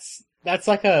 that's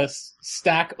like a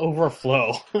Stack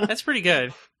Overflow. That's pretty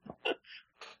good.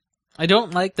 I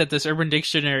don't like that this Urban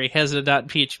Dictionary has a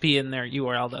 .php in their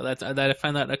URL, though. I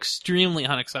find that extremely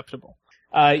unacceptable.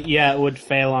 Yeah, it would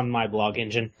fail on my blog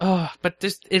engine. Oh, but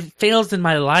it fails in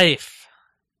my life.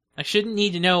 I shouldn't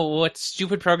need to know what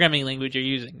stupid programming language you're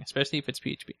using, especially if it's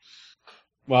PHP.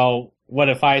 Well, what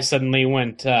if I suddenly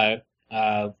went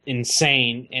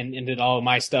insane and ended all of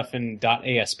my stuff in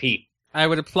 .asp? I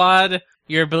would applaud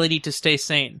your ability to stay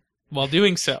sane while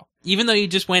doing so, even though you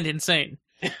just went insane.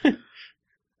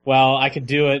 Well, I could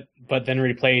do it, but then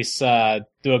do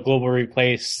a global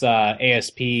replace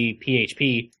ASP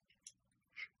PHP.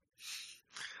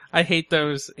 I hate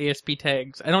those ASP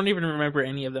tags. I don't even remember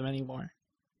any of them anymore.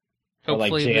 Or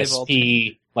like Hopefully they've all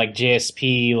changed.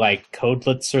 JSP, like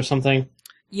codelets or something.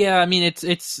 Yeah, I mean, it's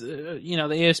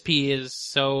the ASP is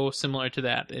so similar to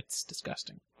that. It's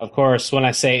disgusting. Of course, when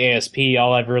I say ASP,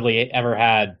 all I've really ever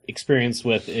had experience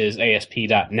with is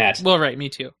ASP.NET. Well, right, me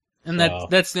too. And So-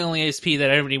 that's the only ASP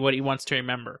that everybody wants to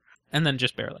remember, and then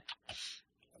just barely.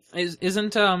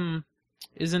 Isn't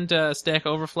Stack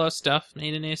Overflow stuff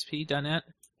made in ASP.NET?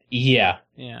 Yeah,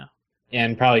 Yeah.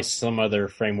 and probably some other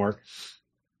framework,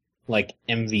 like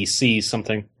MVC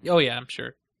something. Oh yeah, I'm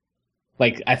sure.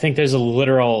 Like, I think there's a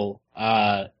literal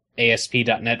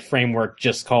ASP.NET framework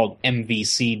just called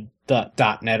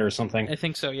MVC.NET or something. I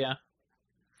think so, yeah.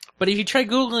 But if you try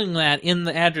Googling that in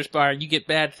the address bar, you get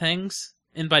bad things.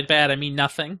 And by bad, I mean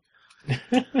nothing.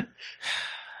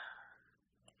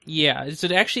 Yeah, it's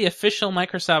an actually official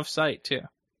Microsoft site, too.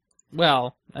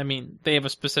 Well, I mean, they have a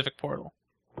specific portal.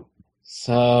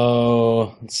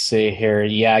 So, let's see here.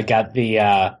 Yeah, I got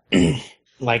the,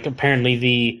 like, apparently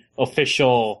the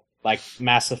official, like,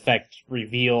 Mass Effect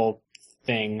reveal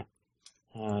thing.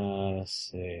 Let's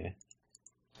see.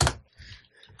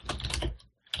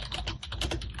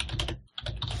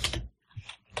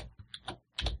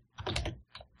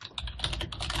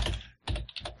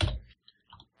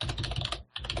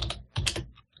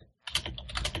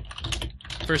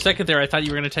 For a second there, I thought you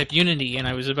were going to type Unity, and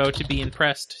I was about to be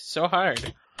impressed so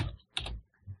hard.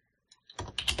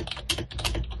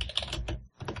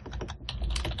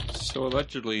 So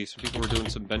allegedly, some people were doing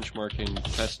some benchmarking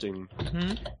testing,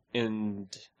 and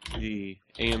the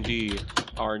AMD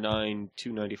R9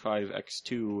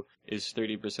 295X2 is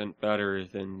 30% better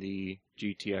than the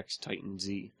GTX Titan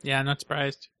Z. Yeah, not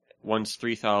surprised. One's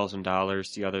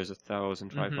 $3,000, the other's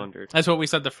 $1,500. That's what we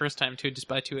said the first time, too. Just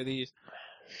buy 2 of these.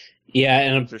 Yeah,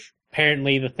 and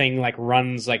apparently the thing, like,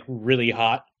 runs, like, really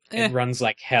hot. It runs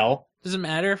like hell. Does it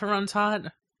matter if it runs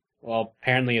hot? Well,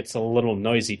 apparently it's a little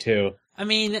noisy, too. I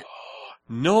mean...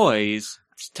 Noise?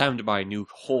 It's time to buy a new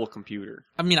whole computer.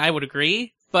 I mean, I would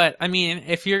agree. But, I mean,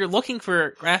 if you're looking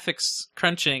for graphics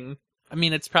crunching, I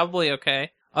mean, it's probably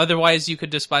okay. Otherwise, you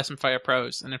could just buy some Fire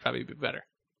Pros, and it'd probably be better.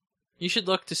 You should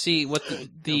look to see what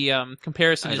the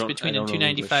comparison is between a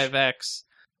 295X...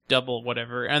 double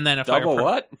whatever, and then a double Fire Pro.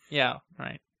 What? Yeah,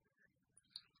 right.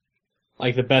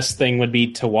 Like, the best thing would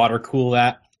be to water cool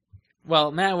that.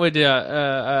 Well, Matt would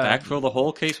backfill the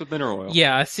whole case with mineral oil.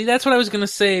 Yeah, see, that's what I was gonna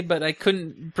say, but I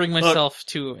couldn't bring myself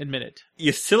to admit it.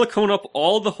 You silicone up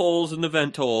all the holes in the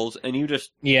vent holes, and you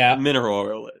just mineral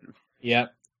oil it.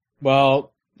 Yep.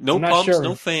 Well, No I'm not pumps, sure.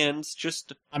 no fans,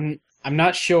 just... I'm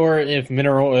not sure if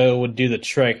mineral oil would do the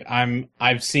trick.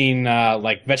 I've seen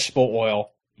like vegetable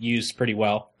oil used pretty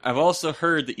well. I've also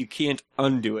heard that you can't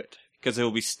undo it, because it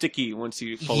will be sticky once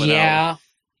you pull it out. Yeah.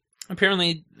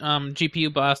 Apparently,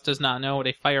 GPU Boss does not know what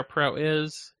a Fire Pro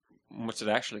is. What's it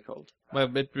actually called? Well,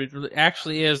 it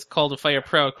actually is called a Fire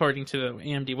Pro according to the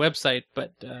AMD website,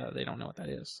 but they don't know what that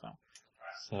is.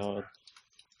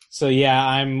 So yeah,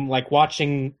 I'm like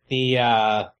watching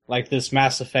the like this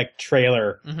Mass Effect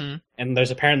trailer, and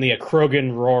there's apparently a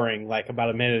Krogan roaring like about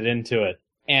a minute into it,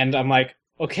 and I'm like,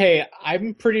 okay,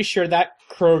 I'm pretty sure that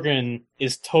Krogan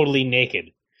is totally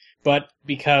naked, but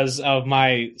because of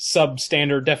my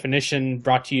substandard definition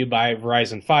brought to you by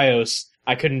Verizon FiOS,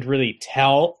 I couldn't really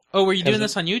tell. Oh, were you doing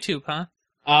this on YouTube, huh?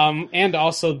 And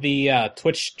also the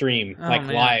Twitch stream, like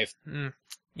man. live.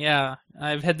 Yeah,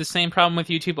 I've had the same problem with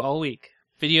YouTube all week.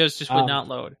 Videos just would not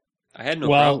load. I had no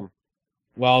problem.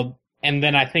 Well, and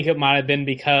then I think it might have been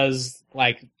because,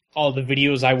 like, all the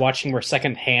videos I watching were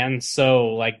secondhand, so,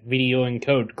 like, video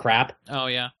encode crap. Oh,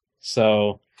 yeah.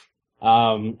 So,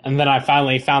 and then I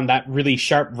finally found that really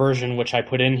sharp version, which I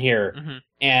put in here,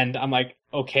 and I'm like,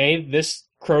 okay, this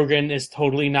Krogan is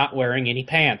totally not wearing any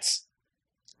pants.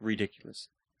 Ridiculous.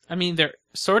 I mean, they're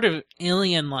sort of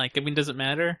alien-like. I mean, does it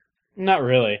matter? Not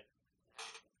really.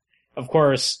 Of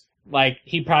course, like,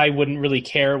 he probably wouldn't really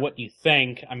care what you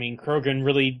think. I mean, Krogan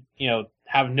really,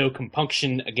 have no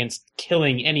compunction against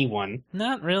killing anyone.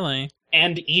 Not really.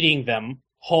 And eating them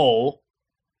whole.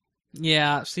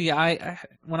 Yeah, see, I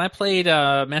when I played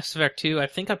Mass Effect 2, I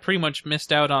think I pretty much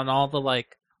missed out on all the,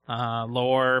 like,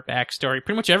 lore, backstory,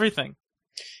 pretty much everything.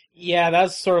 Yeah,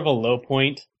 that's sort of a low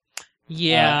point.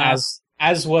 Yeah.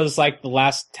 As was, like, the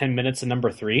last 10 minutes of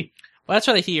number 3. Well, that's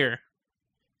what I hear.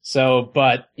 So,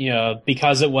 but,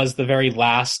 because it was the very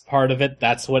last part of it,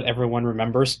 that's what everyone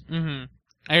remembers.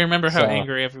 I remember how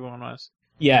angry everyone was.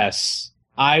 Yes.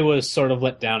 I was sort of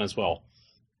let down as well.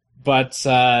 But,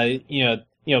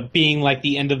 being like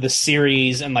the end of the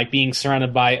series and like being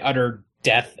surrounded by utter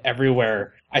death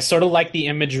everywhere, I sort of like the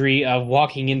imagery of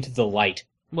walking into the light.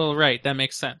 Well, right, that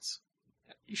makes sense.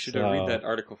 You should read that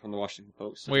article from the Washington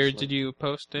Post. Where did you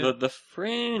post it? The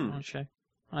Fringe. Okay.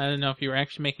 I didn't know if you were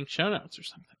actually making show notes or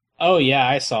something. Oh, yeah,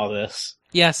 I saw this.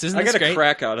 Yes, isn't this great? I got a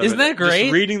crack out of it. Isn't that great?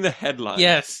 Just reading the headline.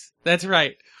 Yes, that's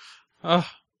right. Oh.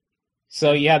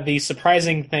 So, yeah, the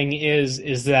surprising thing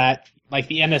is that, like,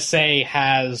 the NSA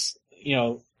has,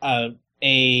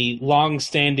 a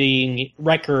long-standing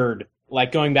record,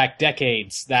 like, going back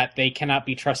decades, that they cannot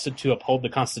be trusted to uphold the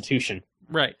Constitution.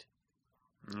 Right.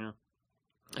 Yeah.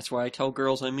 That's why I tell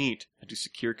girls I meet I do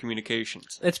secure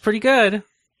communications. It's pretty good.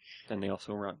 Then they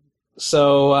also run.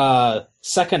 So,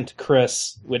 second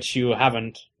Chris, which you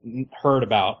haven't heard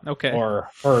about or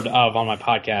heard of on my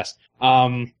podcast.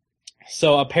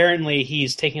 So apparently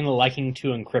he's taking a liking to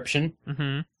encryption.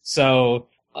 So,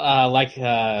 I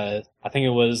think it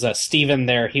was Steven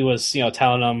there, he was,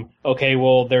 telling him, okay,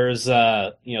 well, there's,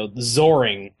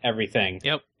 Zoring everything.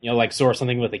 Yep. Like Zor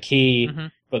something with a key.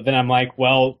 But then I'm like,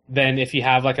 well, then if you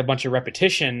have like a bunch of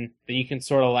repetition, then you can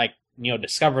sort of like,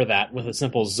 discover that with a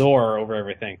simple Zor over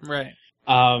everything. Right.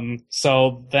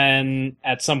 So then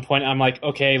at some point I'm like,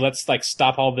 okay, let's like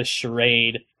stop all this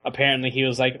charade. Apparently he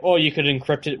was like, oh, you could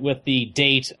encrypt it with the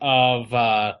date of,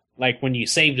 like when you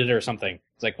saved it or something.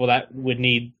 It's like, well, that would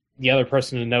need the other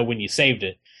person to know when you saved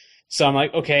it. So I'm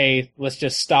like, okay, let's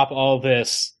just stop all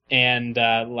this and,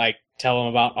 like tell him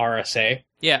about RSA.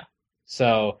 Yeah.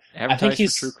 So I think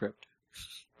he's TrueCrypt.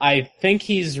 I think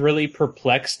he's really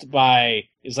perplexed by,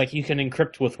 it's like you can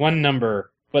encrypt with one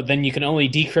number, but then you can only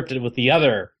decrypt it with the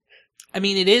other. I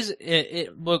mean,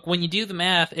 look, when you do the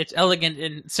math, it's elegant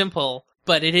and simple,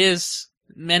 but it is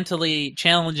mentally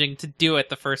challenging to do it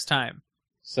the first time.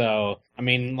 So, I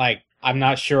mean, like, I'm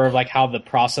not sure of like how the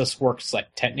process works, like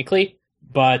technically,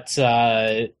 but,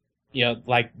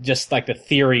 like just like the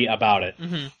theory about it.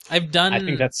 I've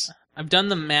done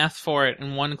the math for it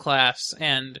in one class,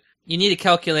 and you need a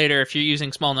calculator if you're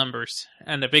using small numbers,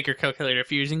 and a bigger calculator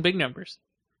if you're using big numbers.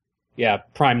 Yeah,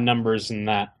 prime numbers and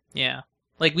that. Yeah.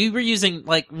 Like, we were using,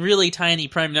 like, really tiny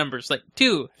prime numbers, like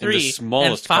 2, 3, and the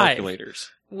smallest and 5. calculators.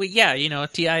 Well, yeah,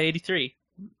 TI-83.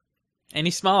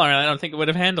 Any smaller, I don't think it would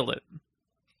have handled it.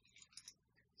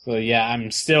 So, yeah,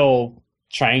 I'm still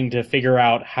trying to figure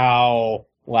out how,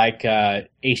 like,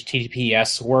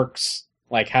 HTTPS works.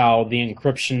 Like, how the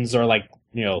encryptions are, like,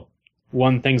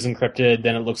 one thing's encrypted,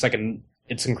 then it looks like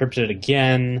it's encrypted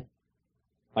again.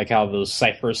 Like how those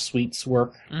cipher suites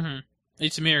work.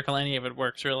 It's a miracle any of it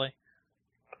works, really.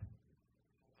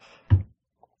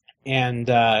 And,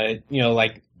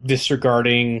 like,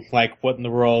 disregarding, like, what in the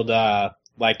world,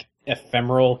 like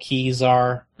ephemeral keys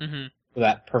are. Mm-hmm.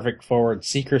 That perfect forward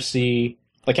secrecy.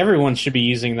 Like everyone should be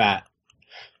using that.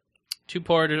 Too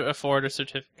poor to afford a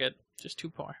certificate. Just too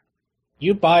poor.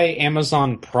 You buy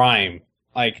Amazon Prime,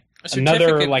 like A certificate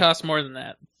another like costs more than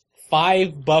that.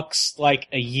 $5 like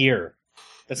a year.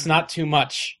 That's not too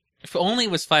much. If only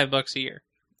it was $5 a year.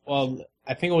 Well,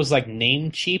 I think it was like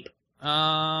Namecheap.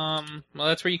 Well,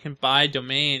 that's where you can buy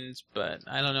domains, but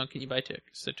I don't know. Can you buy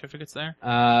certificates there?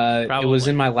 It was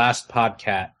in my last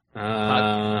podcast.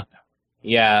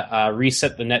 Yeah,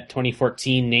 Reset the Net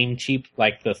 2014 Namecheap,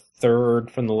 like the third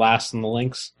from the last in the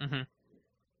links. Mm-hmm.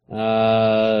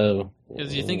 Because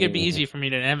Because you think it'd be easy for me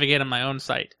to navigate on my own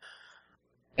site.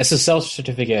 SSL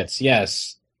certificates,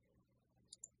 yes.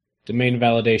 Domain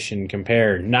validation,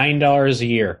 compare. $9 a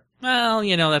year.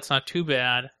 Well, that's not too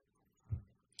bad.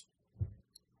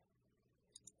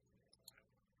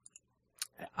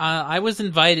 I was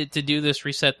invited to do this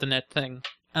Reset the Net thing,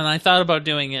 and I thought about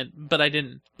doing it, but I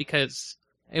didn't, because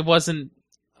it wasn't,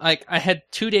 like, I had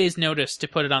 2 days notice to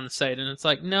put it on the site, and it's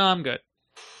like, no, I'm good.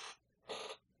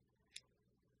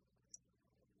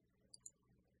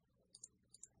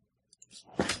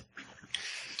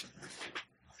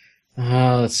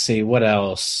 Let's see, what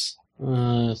else?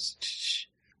 I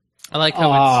like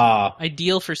how it's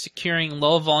ideal for securing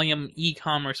low-volume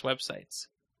e-commerce websites.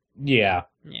 Yeah.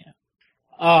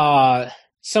 Yeah.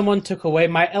 Someone took away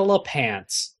my Ella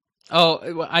pants.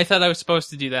 Oh, I thought I was supposed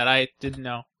to do that. I didn't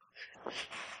know.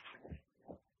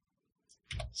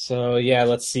 So, yeah,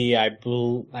 let's see. I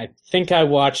think I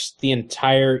watched the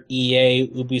entire EA,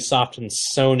 Ubisoft, and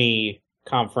Sony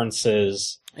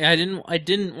conferences. Yeah, I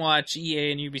didn't watch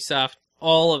EA and Ubisoft,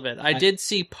 all of it. I did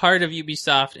see part of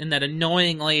Ubisoft in that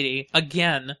annoying lady,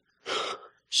 again.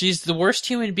 She's the worst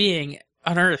human being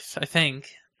on Earth, I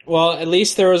think. Well, at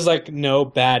least there was, like, no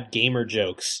bad gamer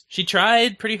jokes. She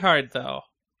tried pretty hard, though.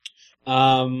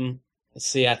 Let's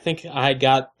see, I think I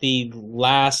got the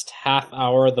last half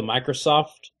hour of the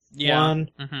Microsoft one.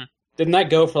 Mm-hmm. Didn't that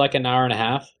go for like an hour and a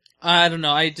half? I don't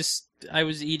know, I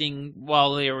was eating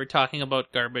while they were talking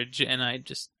about garbage, and I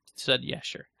just said, yeah,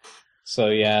 sure. So,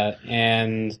 yeah,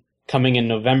 and coming in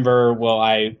November, well,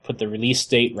 I put the release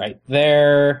date right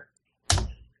there.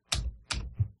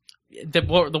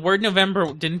 The word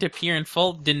November didn't appear in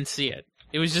full, didn't see it.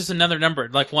 It was just another number,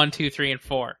 like 1, 2, 3, and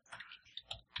 4.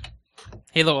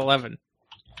 Halo 11.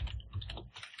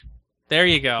 There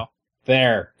you go.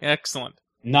 There. Excellent.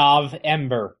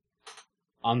 November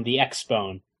on the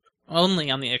Xbone.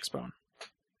 Only on the Xbone.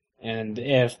 And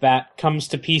if that comes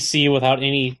to PC without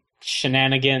any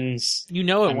shenanigans, it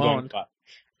won't.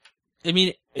 I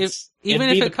mean, even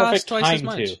if it costs twice as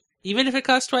much. Even if it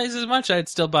costs twice as much, I'd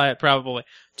still buy it, probably.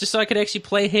 Just so I could actually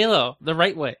play Halo the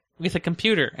right way, with a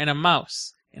computer and a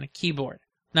mouse and a keyboard.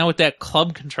 Not with that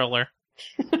club controller.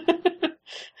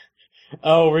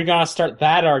 Oh, we're gonna start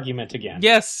that argument again.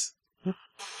 Yes.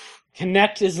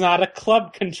 Kinect is not a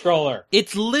club controller.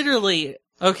 It's literally...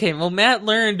 Okay, well, Matt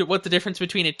learned what the difference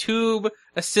between a tube,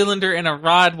 a cylinder, and a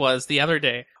rod was the other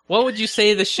day. What would you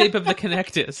say the shape of the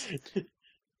Kinect is?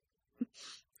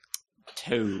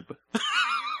 Tube.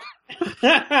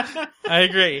 I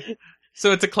agree.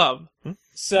 So it's a club.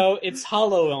 So it's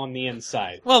hollow on the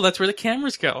inside. Well, that's where the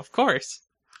cameras go, of course.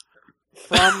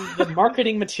 From the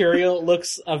marketing material,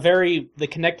 the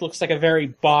Kinect looks like a very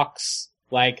box,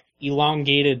 like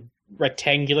elongated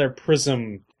rectangular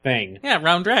prism thing. Yeah,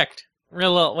 round rect.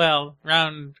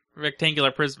 Round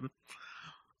rectangular prism.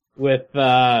 With,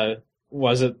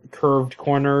 was it curved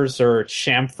corners or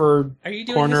chamfered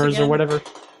corners or whatever?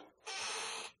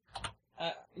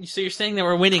 So you're saying that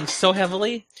we're winning so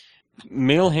heavily?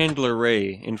 Mail handler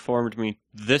Ray informed me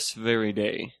this very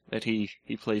day that he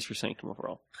plays for Sanctum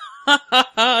overall.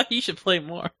 He should play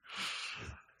more.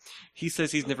 He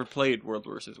says he's never played World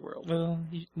vs. World. Well,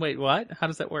 wait, what? How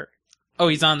does that work? Oh,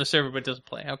 he's on the server but doesn't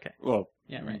play. Okay. Well,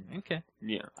 yeah, right. Okay.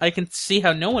 Yeah. I can see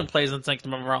how no one plays on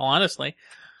Sanctum overall, honestly.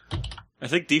 I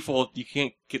think default you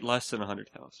can't get less than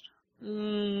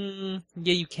 100,000.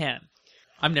 Yeah, you can.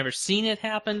 I've never seen it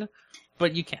happen,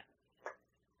 but you can.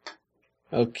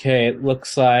 Okay, it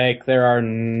looks like there are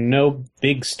no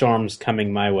big storms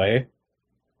coming my way.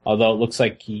 Although it looks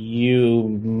like you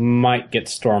might get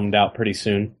stormed out pretty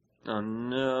soon. Oh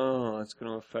no, that's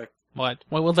going to affect... What?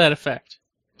 What will that affect?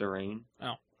 The rain.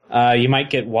 Oh. You might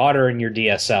get water in your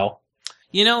DSL.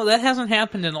 That hasn't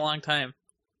happened in a long time.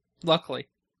 Luckily.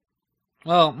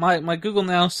 Well, my Google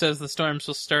Now says the storms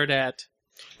will start at...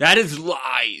 That is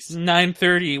lies!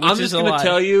 9:30, which I'm just going to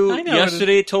tell you,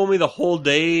 yesterday it told me the whole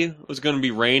day was going to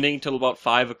be raining till about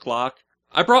 5 o'clock.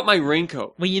 I brought my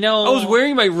raincoat. Well, I was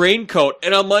wearing my raincoat,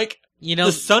 and I'm like, You know,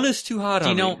 the sun is too hot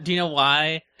on me. Do you know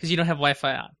why? Because you don't have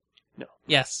Wi-Fi on. No.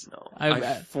 Yes. No.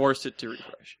 I forced it to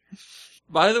refresh.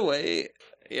 By the way,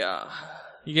 yeah.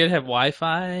 You gotta have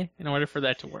Wi-Fi in order for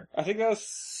that to work. I think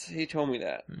he told me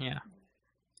that. Yeah.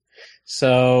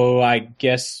 So I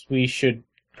guess we should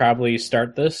probably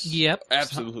start this. Yep.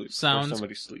 Absolutely. Sounds. Before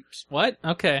somebody sleeps. What?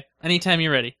 Okay. Anytime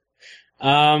you're ready.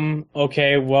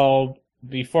 Okay, well,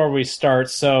 before we start,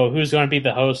 so who's going to be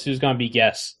the host? Who's going to be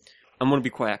guest? I'm gonna be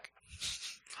Quack.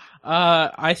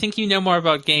 I think you know more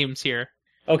about games here.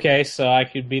 Okay, so I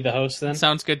could be the host then?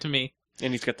 Sounds good to me.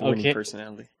 And he's got the winning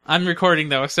personality. I'm recording,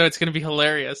 though, so it's going to be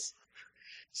hilarious.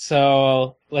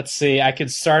 So, let's see, I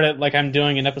could start it like I'm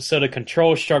doing an episode of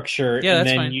Control Structure, Yeah, and that's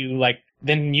then fine.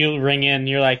 then you ring in,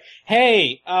 you're like,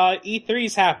 hey,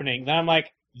 E3's happening. Then I'm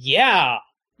like, yeah!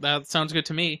 That sounds good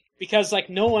to me. Because,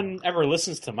 no one ever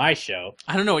listens to my show.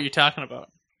 I don't know what you're talking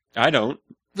about. I don't.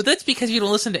 But that's because you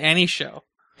don't listen to any show.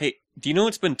 Hey, do you know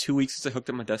it's been 2 weeks since I hooked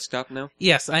up my desktop now?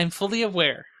 Yes, I am fully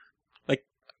aware.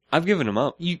 I've given them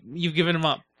up. You've given them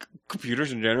up.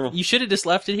 Computers in general. You should have just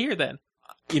left it here then.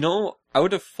 You know, I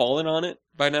would have fallen on it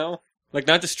by now.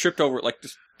 Not just tripped over it,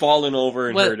 just fallen over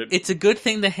and hurt it. It's a good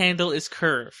thing the handle is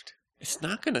curved. It's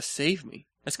not going to save me.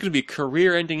 That's going to be a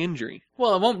career-ending injury.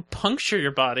 Well, it won't puncture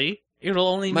your body. It'll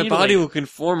only My mutilate body it. will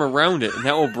conform around it, and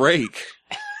that will break.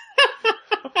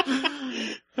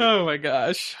 Oh my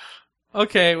gosh.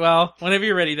 Okay, well, whenever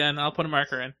you're ready then, I'll put a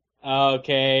marker in.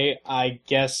 Okay, I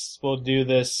guess we'll do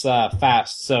this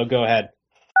fast, so go ahead.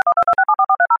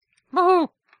 Woohoo!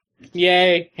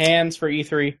 Yay, hands for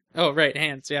E3. Oh, right,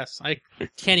 hands, yes. I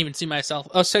can't even see myself.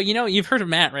 Oh, so you've heard of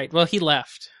Matt, right? Well, he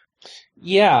left.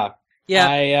 Yeah. Yeah.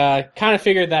 I kind of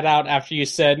figured that out after you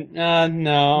said,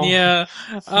 no. Yeah.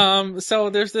 So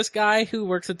there's this guy who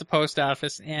works at the post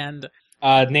office and...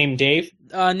 Named Dave?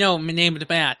 No, named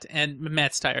Matt, and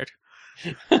Matt's tired.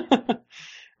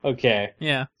 Okay.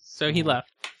 Yeah, so he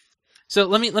left. So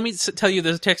let me tell you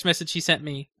the text message he sent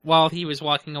me while he was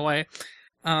walking away.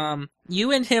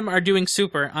 You and him are doing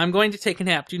super. I'm going to take a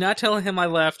nap. Do not tell him I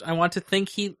left. I want to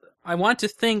think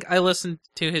I listened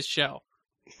to his show.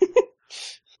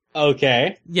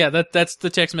 Okay. Yeah, that's the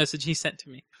text message he sent to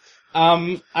me.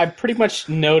 I pretty much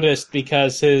noticed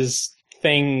because his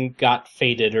thing got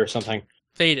faded or something.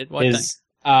 Faded? What thing?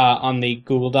 On the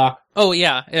Google Doc. Oh,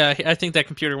 yeah. I think that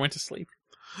computer went to sleep.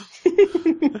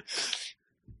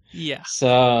 Yeah.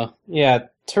 So, yeah,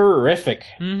 terrific.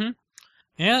 Mm-hmm.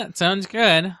 Yeah, it sounds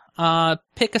good.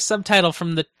 Pick a subtitle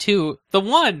from the 2. The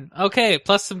 1! Okay,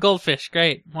 plus some goldfish.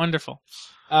 Great. Wonderful.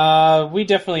 We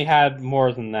definitely had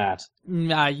more than that.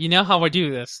 You know how I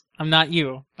do this. I'm not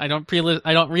you. I don't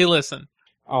re-listen.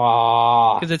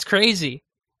 Aww. Because it's crazy.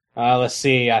 Let's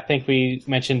see. I think we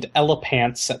mentioned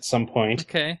Elapants at some point.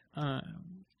 Okay.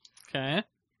 Okay.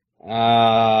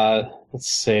 Let's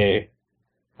see.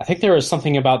 I think there was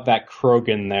something about that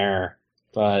Krogan there,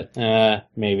 but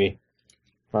maybe.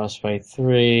 Frostbite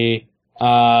 3.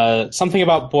 Something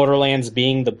about Borderlands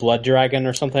being the Blood Dragon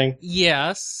or something.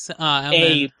 Yes.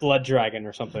 Blood Dragon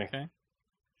or something. Okay.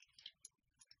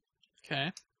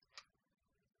 Okay.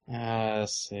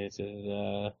 Let's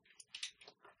see.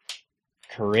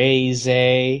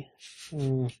 Crazy.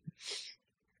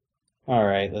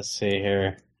 Alright, let's see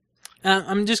here.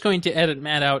 I'm just going to edit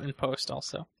Matt out in post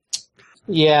also.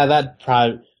 Yeah, that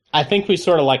probably... I think we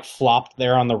sort of flopped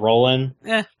there on the roll-in.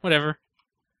 Whatever.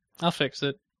 I'll fix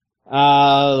it.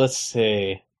 Let's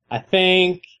see. I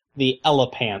think the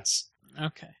Elapants.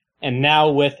 Okay. And now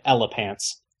with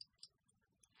Elapants.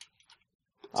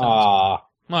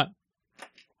 What?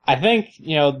 I think,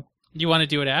 You want to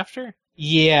do it after?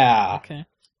 Yeah. Okay.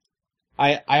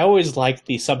 I always like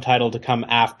the subtitle to come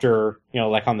after,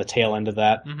 on the tail end of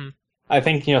that. Mm-hmm. I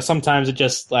think, sometimes it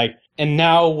just and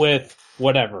now with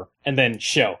whatever, and then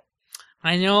show.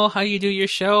 I know how you do your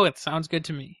show. It sounds good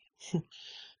to me.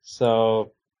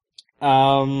 So,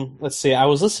 let's see. I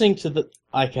was listening to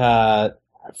I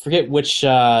forget which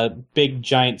Big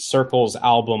Giant Circles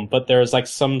album, but there's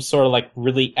some sort of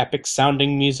really epic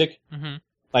sounding music. Mm-hmm.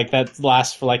 That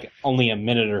lasts for only a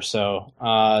minute or so.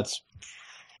 I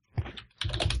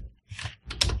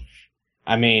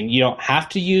mean, you don't have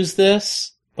to use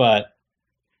this, but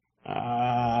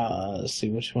let's see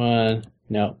which one.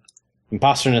 No,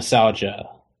 Imposter Nostalgia.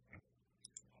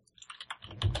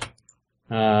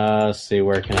 Let's see,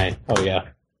 where can I? Oh yeah.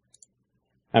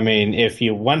 I mean, if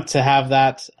you want to have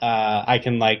that, I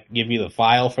can give you the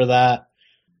file for that.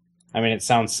 I mean, it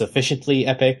sounds sufficiently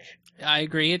epic. I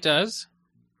agree, it does.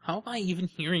 How am I even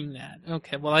hearing that?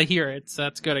 Okay, well, I hear it, so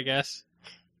that's good, I guess.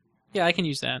 Yeah, I can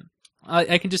use that.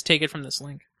 I can just take it from this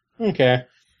link. Okay.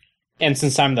 And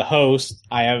since I'm the host,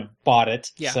 I have bought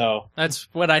it. Yeah, so that's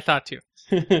what I thought too.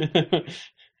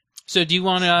 So do you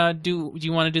want to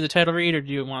do the title read, or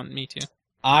do you want me to?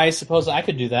 I suppose I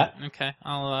could do that. Okay,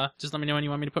 I'll just let me know when you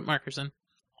want me to put markers in.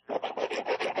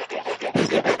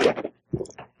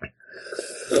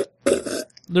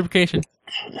 Lubrication.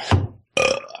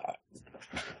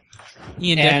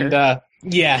 Ian Decker.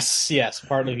 And yes,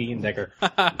 part of Ian Decker.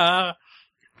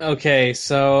 Okay,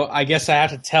 so I guess I have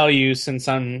to tell you, since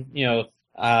I'm,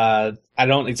 I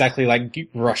don't exactly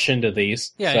rush into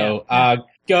these. Yeah, so yeah.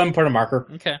 go ahead and put a marker.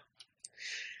 Okay.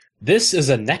 This is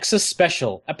a Nexus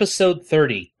special, episode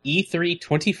 30, E3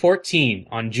 2014,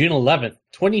 on June 11th,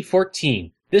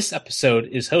 2014. This episode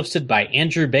is hosted by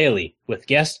Andrew Bailey, with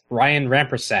guest Ryan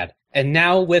Rampersad, and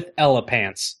now with Ella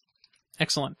Pants.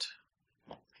 Excellent.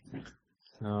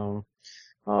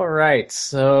 Alright,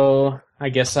 so I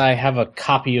guess I have a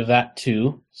copy of that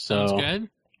too. Sounds good.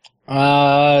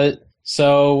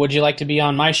 So would you like to be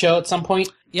on my show at some point?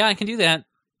 Yeah, I can do that.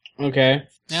 Okay.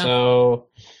 Yeah. So,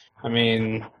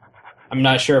 I'm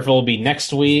not sure if it'll be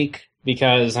next week,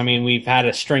 because, we've had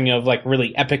a string of,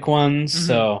 really epic ones,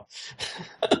 so...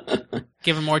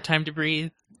 Give him more time to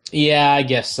breathe. Yeah, I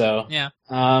guess so. Yeah.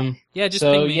 Yeah, just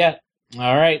ping me. Yeah.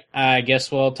 Alright, I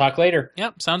guess we'll talk later.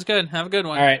 Yep, sounds good. Have a good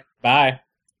one. Alright, bye.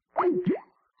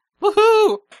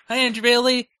 Woohoo! Hi, Andrew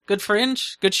Bailey. Good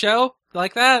Fringe? Good show?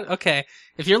 Like that? Okay.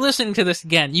 If you're listening to this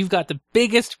again, you've got the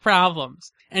biggest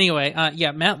problems. Anyway,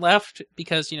 Matt left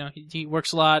because, he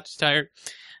works a lot, he's tired.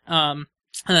 And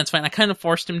that's fine. I kind of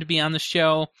forced him to be on the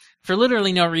show for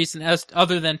literally no reason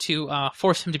other than to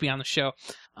force him to be on the show.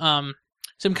 So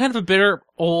I'm kind of a bitter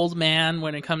old man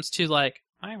when it comes to,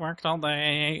 I worked all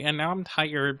day and now I'm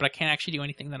tired, but I can't actually do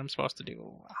anything that I'm supposed to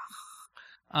do.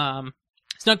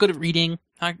 He's not good at reading,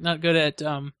 not good at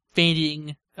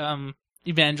feigning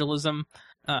evangelism.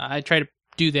 I try to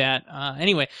do that.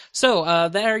 Anyway, so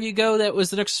there you go. That was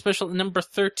the next special number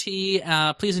 30.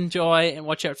 Please enjoy and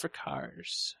watch out for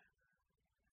cars.